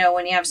 Just, you know,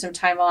 when you have some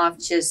time off,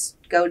 just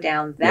go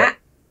down that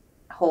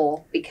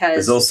hole, because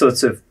there's all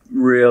sorts of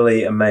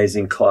really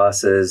amazing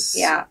classes.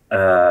 Yeah.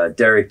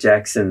 Derek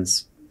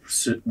Jackson's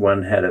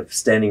one had a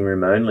standing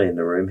room only in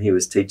the room. He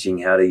was teaching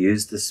how to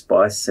use the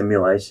SPICE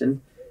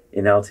simulation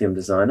in Altium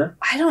Designer.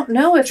 I don't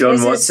know if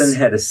John Watson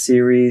had a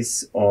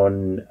series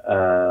on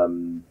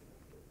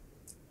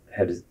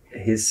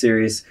his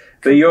series.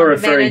 But you're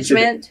referring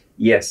to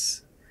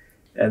yes.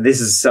 And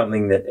this is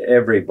something that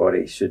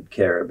everybody should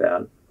care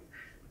about.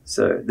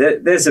 So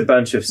there's a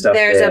bunch of stuff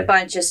there. There's a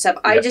bunch of stuff.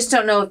 Yep. I just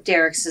don't know if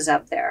Derek's is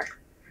up there.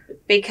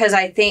 Because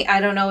I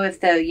don't know if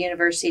the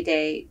University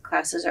Day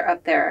classes are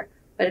up there.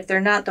 But if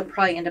they're not, they'll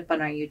probably end up on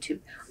our YouTube.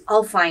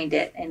 I'll find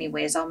it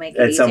anyways. I'll make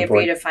it easier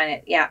for you to find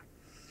it. Yeah.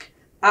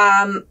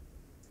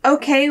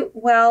 Okay,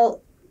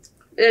 well,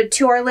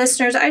 to our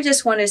listeners, I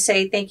just want to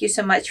say thank you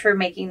so much for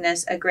making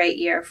this a great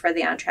year for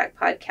the OnTrack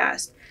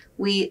podcast.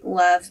 We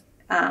love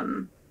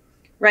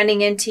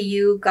running into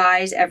you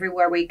guys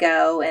everywhere we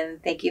go,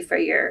 and thank you for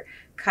your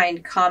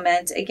kind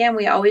comments. Again,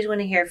 we always want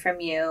to hear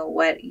from you,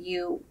 what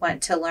you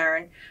want to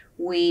learn.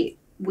 We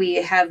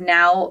have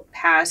now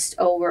passed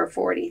over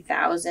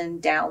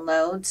 40,000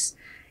 downloads.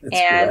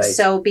 That's great.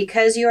 So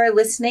because you are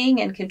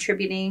listening and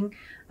contributing,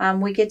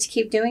 we get to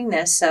keep doing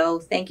this. So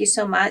thank you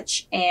so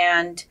much.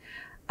 And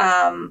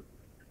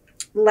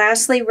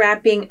lastly,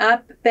 wrapping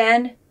up,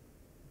 Ben,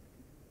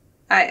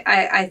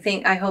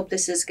 I hope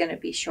this is going to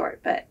be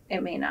short, but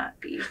it may not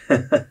be.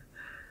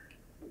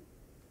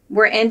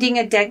 We're ending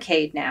a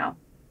decade now,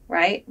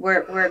 right?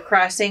 We're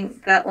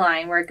crossing that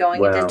line. We're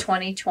going into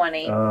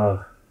 2020.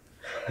 Oh.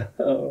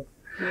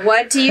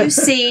 What do you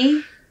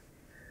see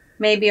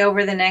maybe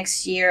over the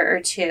next year or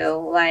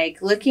two,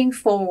 like looking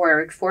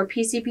forward for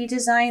PCB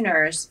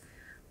designers?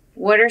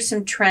 What are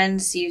some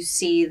trends you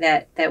see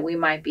that we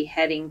might be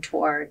heading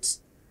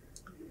towards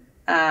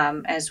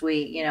as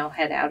we,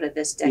 head out of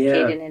this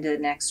decade and into the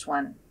next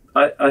one?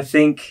 I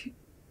think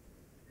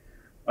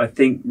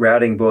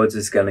routing boards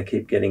is going to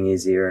keep getting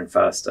easier and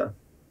faster,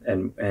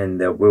 and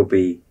there will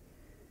be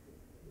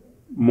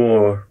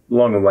more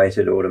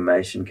long-awaited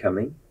automation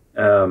coming.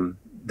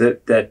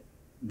 That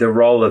the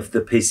role of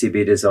the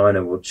PCB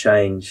designer will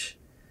change,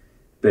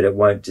 but it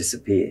won't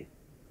disappear.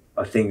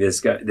 I think there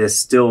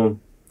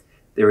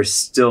is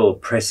still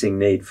pressing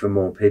need for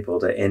more people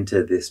to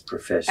enter this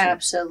profession.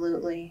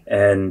 Absolutely.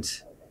 And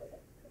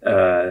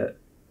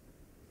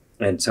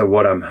so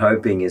what I'm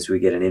hoping is we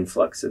get an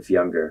influx of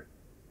younger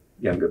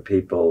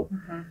people,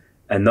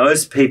 and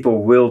those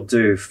people will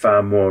do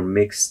far more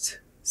mixed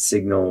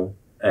signal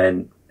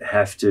and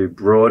have to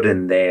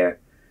broaden their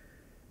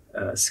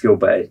skill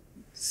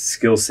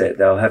set.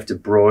 They'll have to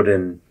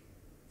broaden.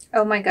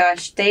 Oh my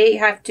gosh, they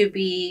have to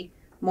be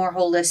more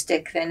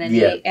holistic than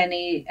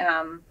any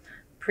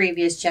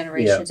previous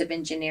generations of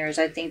engineers.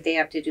 I think they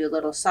have to do a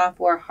little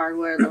software,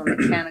 hardware, a little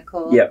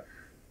mechanical.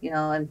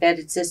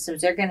 Embedded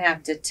systems. They're going to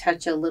have to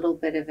touch a little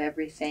bit of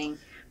everything.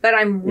 But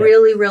I'm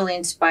really, really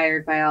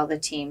inspired by all the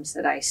teams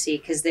that I see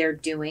because they're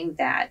doing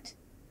that.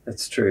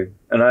 That's true,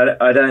 and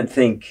I don't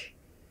think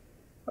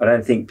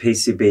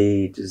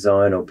PCB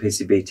design or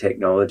PCB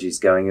technology is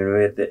going into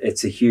it.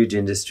 It's a huge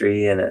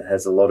industry and it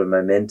has a lot of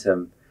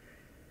momentum.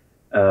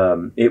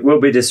 It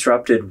will be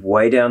disrupted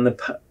way down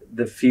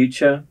the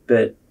future,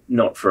 but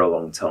not for a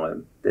long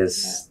time.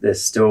 There's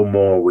still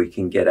more we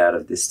can get out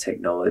of this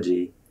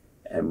technology,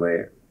 and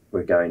we're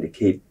going to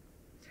keep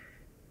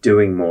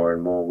doing more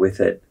and more with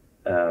it.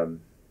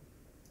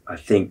 I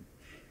think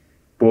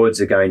boards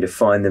are going to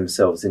find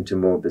themselves into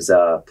more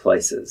bizarre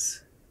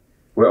places.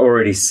 We're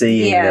already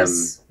seeing them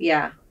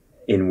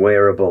in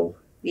wearable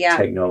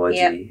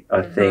technology.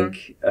 I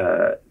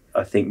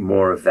think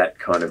more of that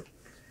kind of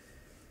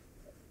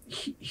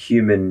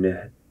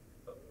human,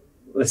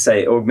 let's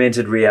say,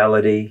 augmented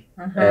reality,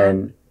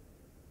 and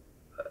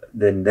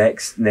the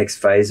next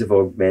phase of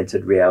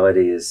augmented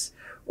reality is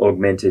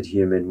augmented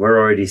human. We're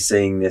already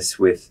seeing this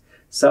with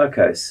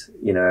Sarcos.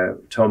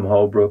 Tom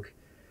Holbrook,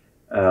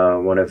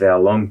 one of our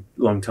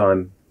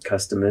long-time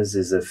customers,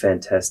 is a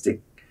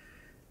fantastic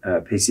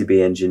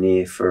PCB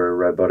engineer for a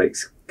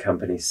robotics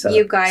company.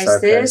 You guys,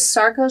 Sarcos. This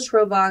Sarcos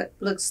robot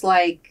looks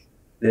like...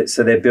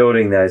 So they're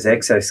building those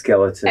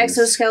exoskeletons.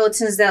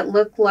 Exoskeletons that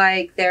look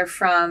like they're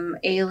from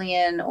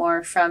Alien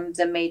or from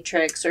The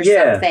Matrix or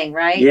something,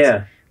 right?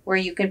 Yeah. Where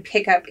you can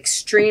pick up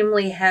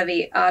extremely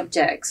heavy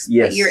objects.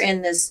 Yes. That you're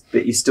in this...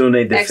 But you still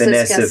need the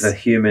finesse of a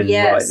human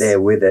right there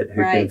with it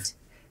who can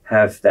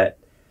have that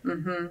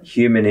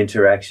human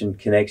interaction,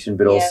 connection,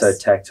 but also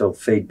tactile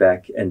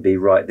feedback and be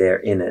right there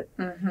in it,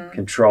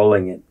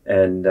 controlling it.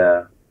 And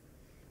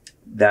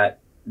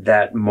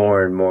that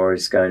more and more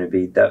is going to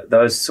be,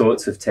 those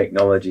sorts of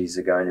technologies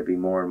are going to be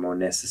more and more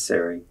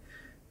necessary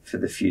for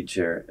the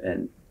future.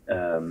 And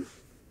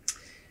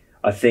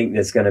I think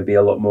there's going to be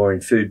a lot more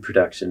in food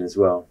production as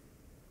well.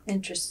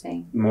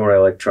 Interesting. More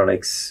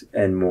electronics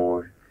and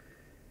more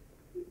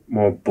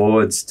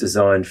boards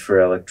designed for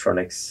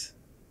electronics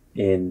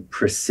in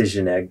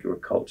precision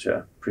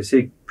agriculture.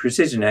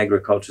 Precision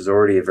agriculture is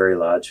already a very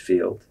large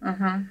field.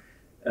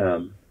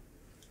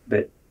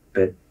 But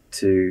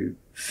to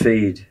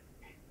feed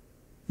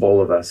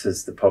all of us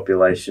as the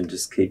population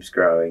just keeps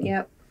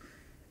growing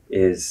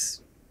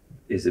is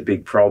a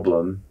big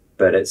problem,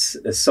 but it's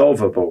a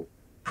solvable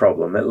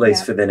problem, at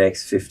least for the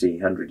next 50,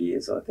 100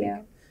 years, I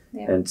think.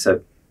 And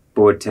so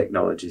board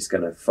technology is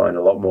going to find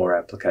a lot more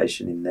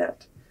application in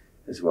that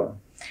as well.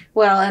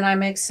 Well, and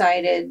I'm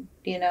excited,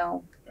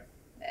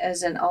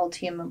 as an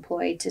Altium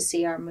employee, to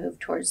see our move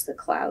towards the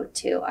cloud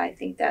too. I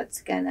think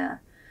that's going to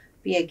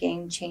be a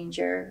game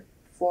changer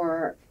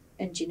for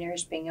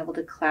engineers being able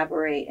to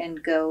collaborate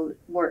and go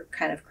work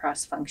kind of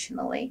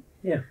cross-functionally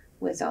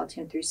with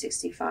Altium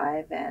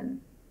 365.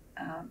 And,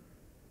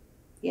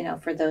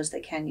 for those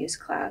that can use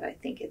cloud, I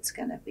think it's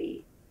going to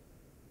be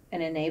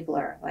an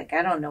enabler. Like,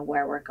 I don't know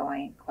where we're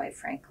going, quite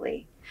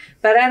frankly.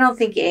 But I don't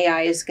think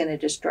AI is going to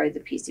destroy the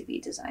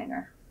PCB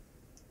designer.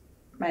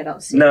 I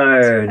don't see it.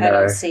 No. I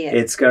don't see it.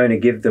 It's going to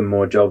give them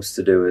more jobs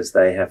to do as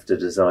they have to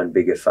design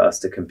bigger,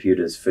 faster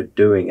computers for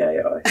doing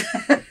AI.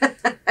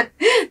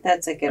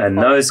 That's a good point. And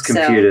those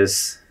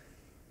computers,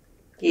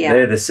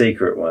 they're the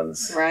secret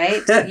ones.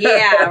 Right?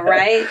 Yeah,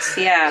 right?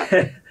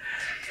 Yeah.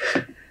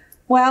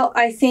 Well,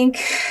 I think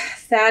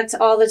that's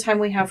all the time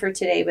we have for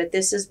today, but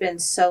this has been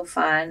so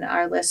fun. To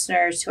our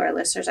listeners,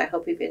 I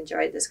hope you've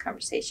enjoyed this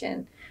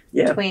conversation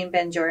between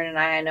Ben Jordan and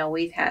I know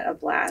we've had a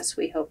blast.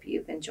 We hope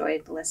you've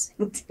enjoyed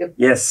listening to it.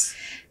 Yes.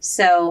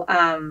 So,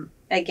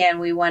 again,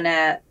 we want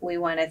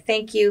to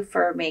thank you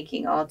for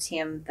making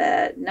Altium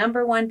the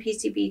 #1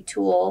 PCB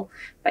tool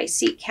by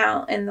seat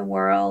count in the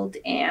world,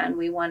 and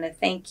we want to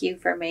thank you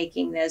for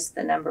making this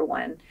the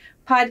 #1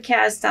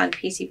 podcast on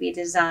PCB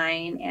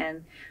design.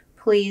 And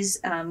please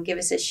give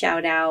us a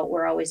shout out.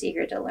 We're always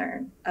eager to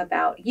learn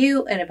about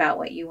you and about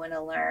what you want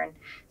to learn.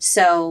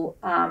 So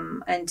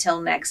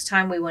until next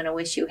time, we want to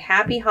wish you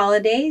happy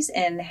holidays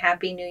and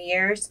happy New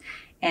Year's.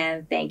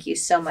 And thank you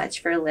so much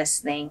for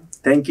listening.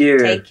 Thank you.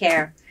 Take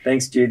care.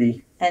 Thanks,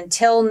 Judy.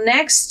 Until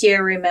next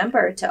year,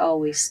 remember to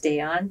always stay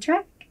on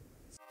track.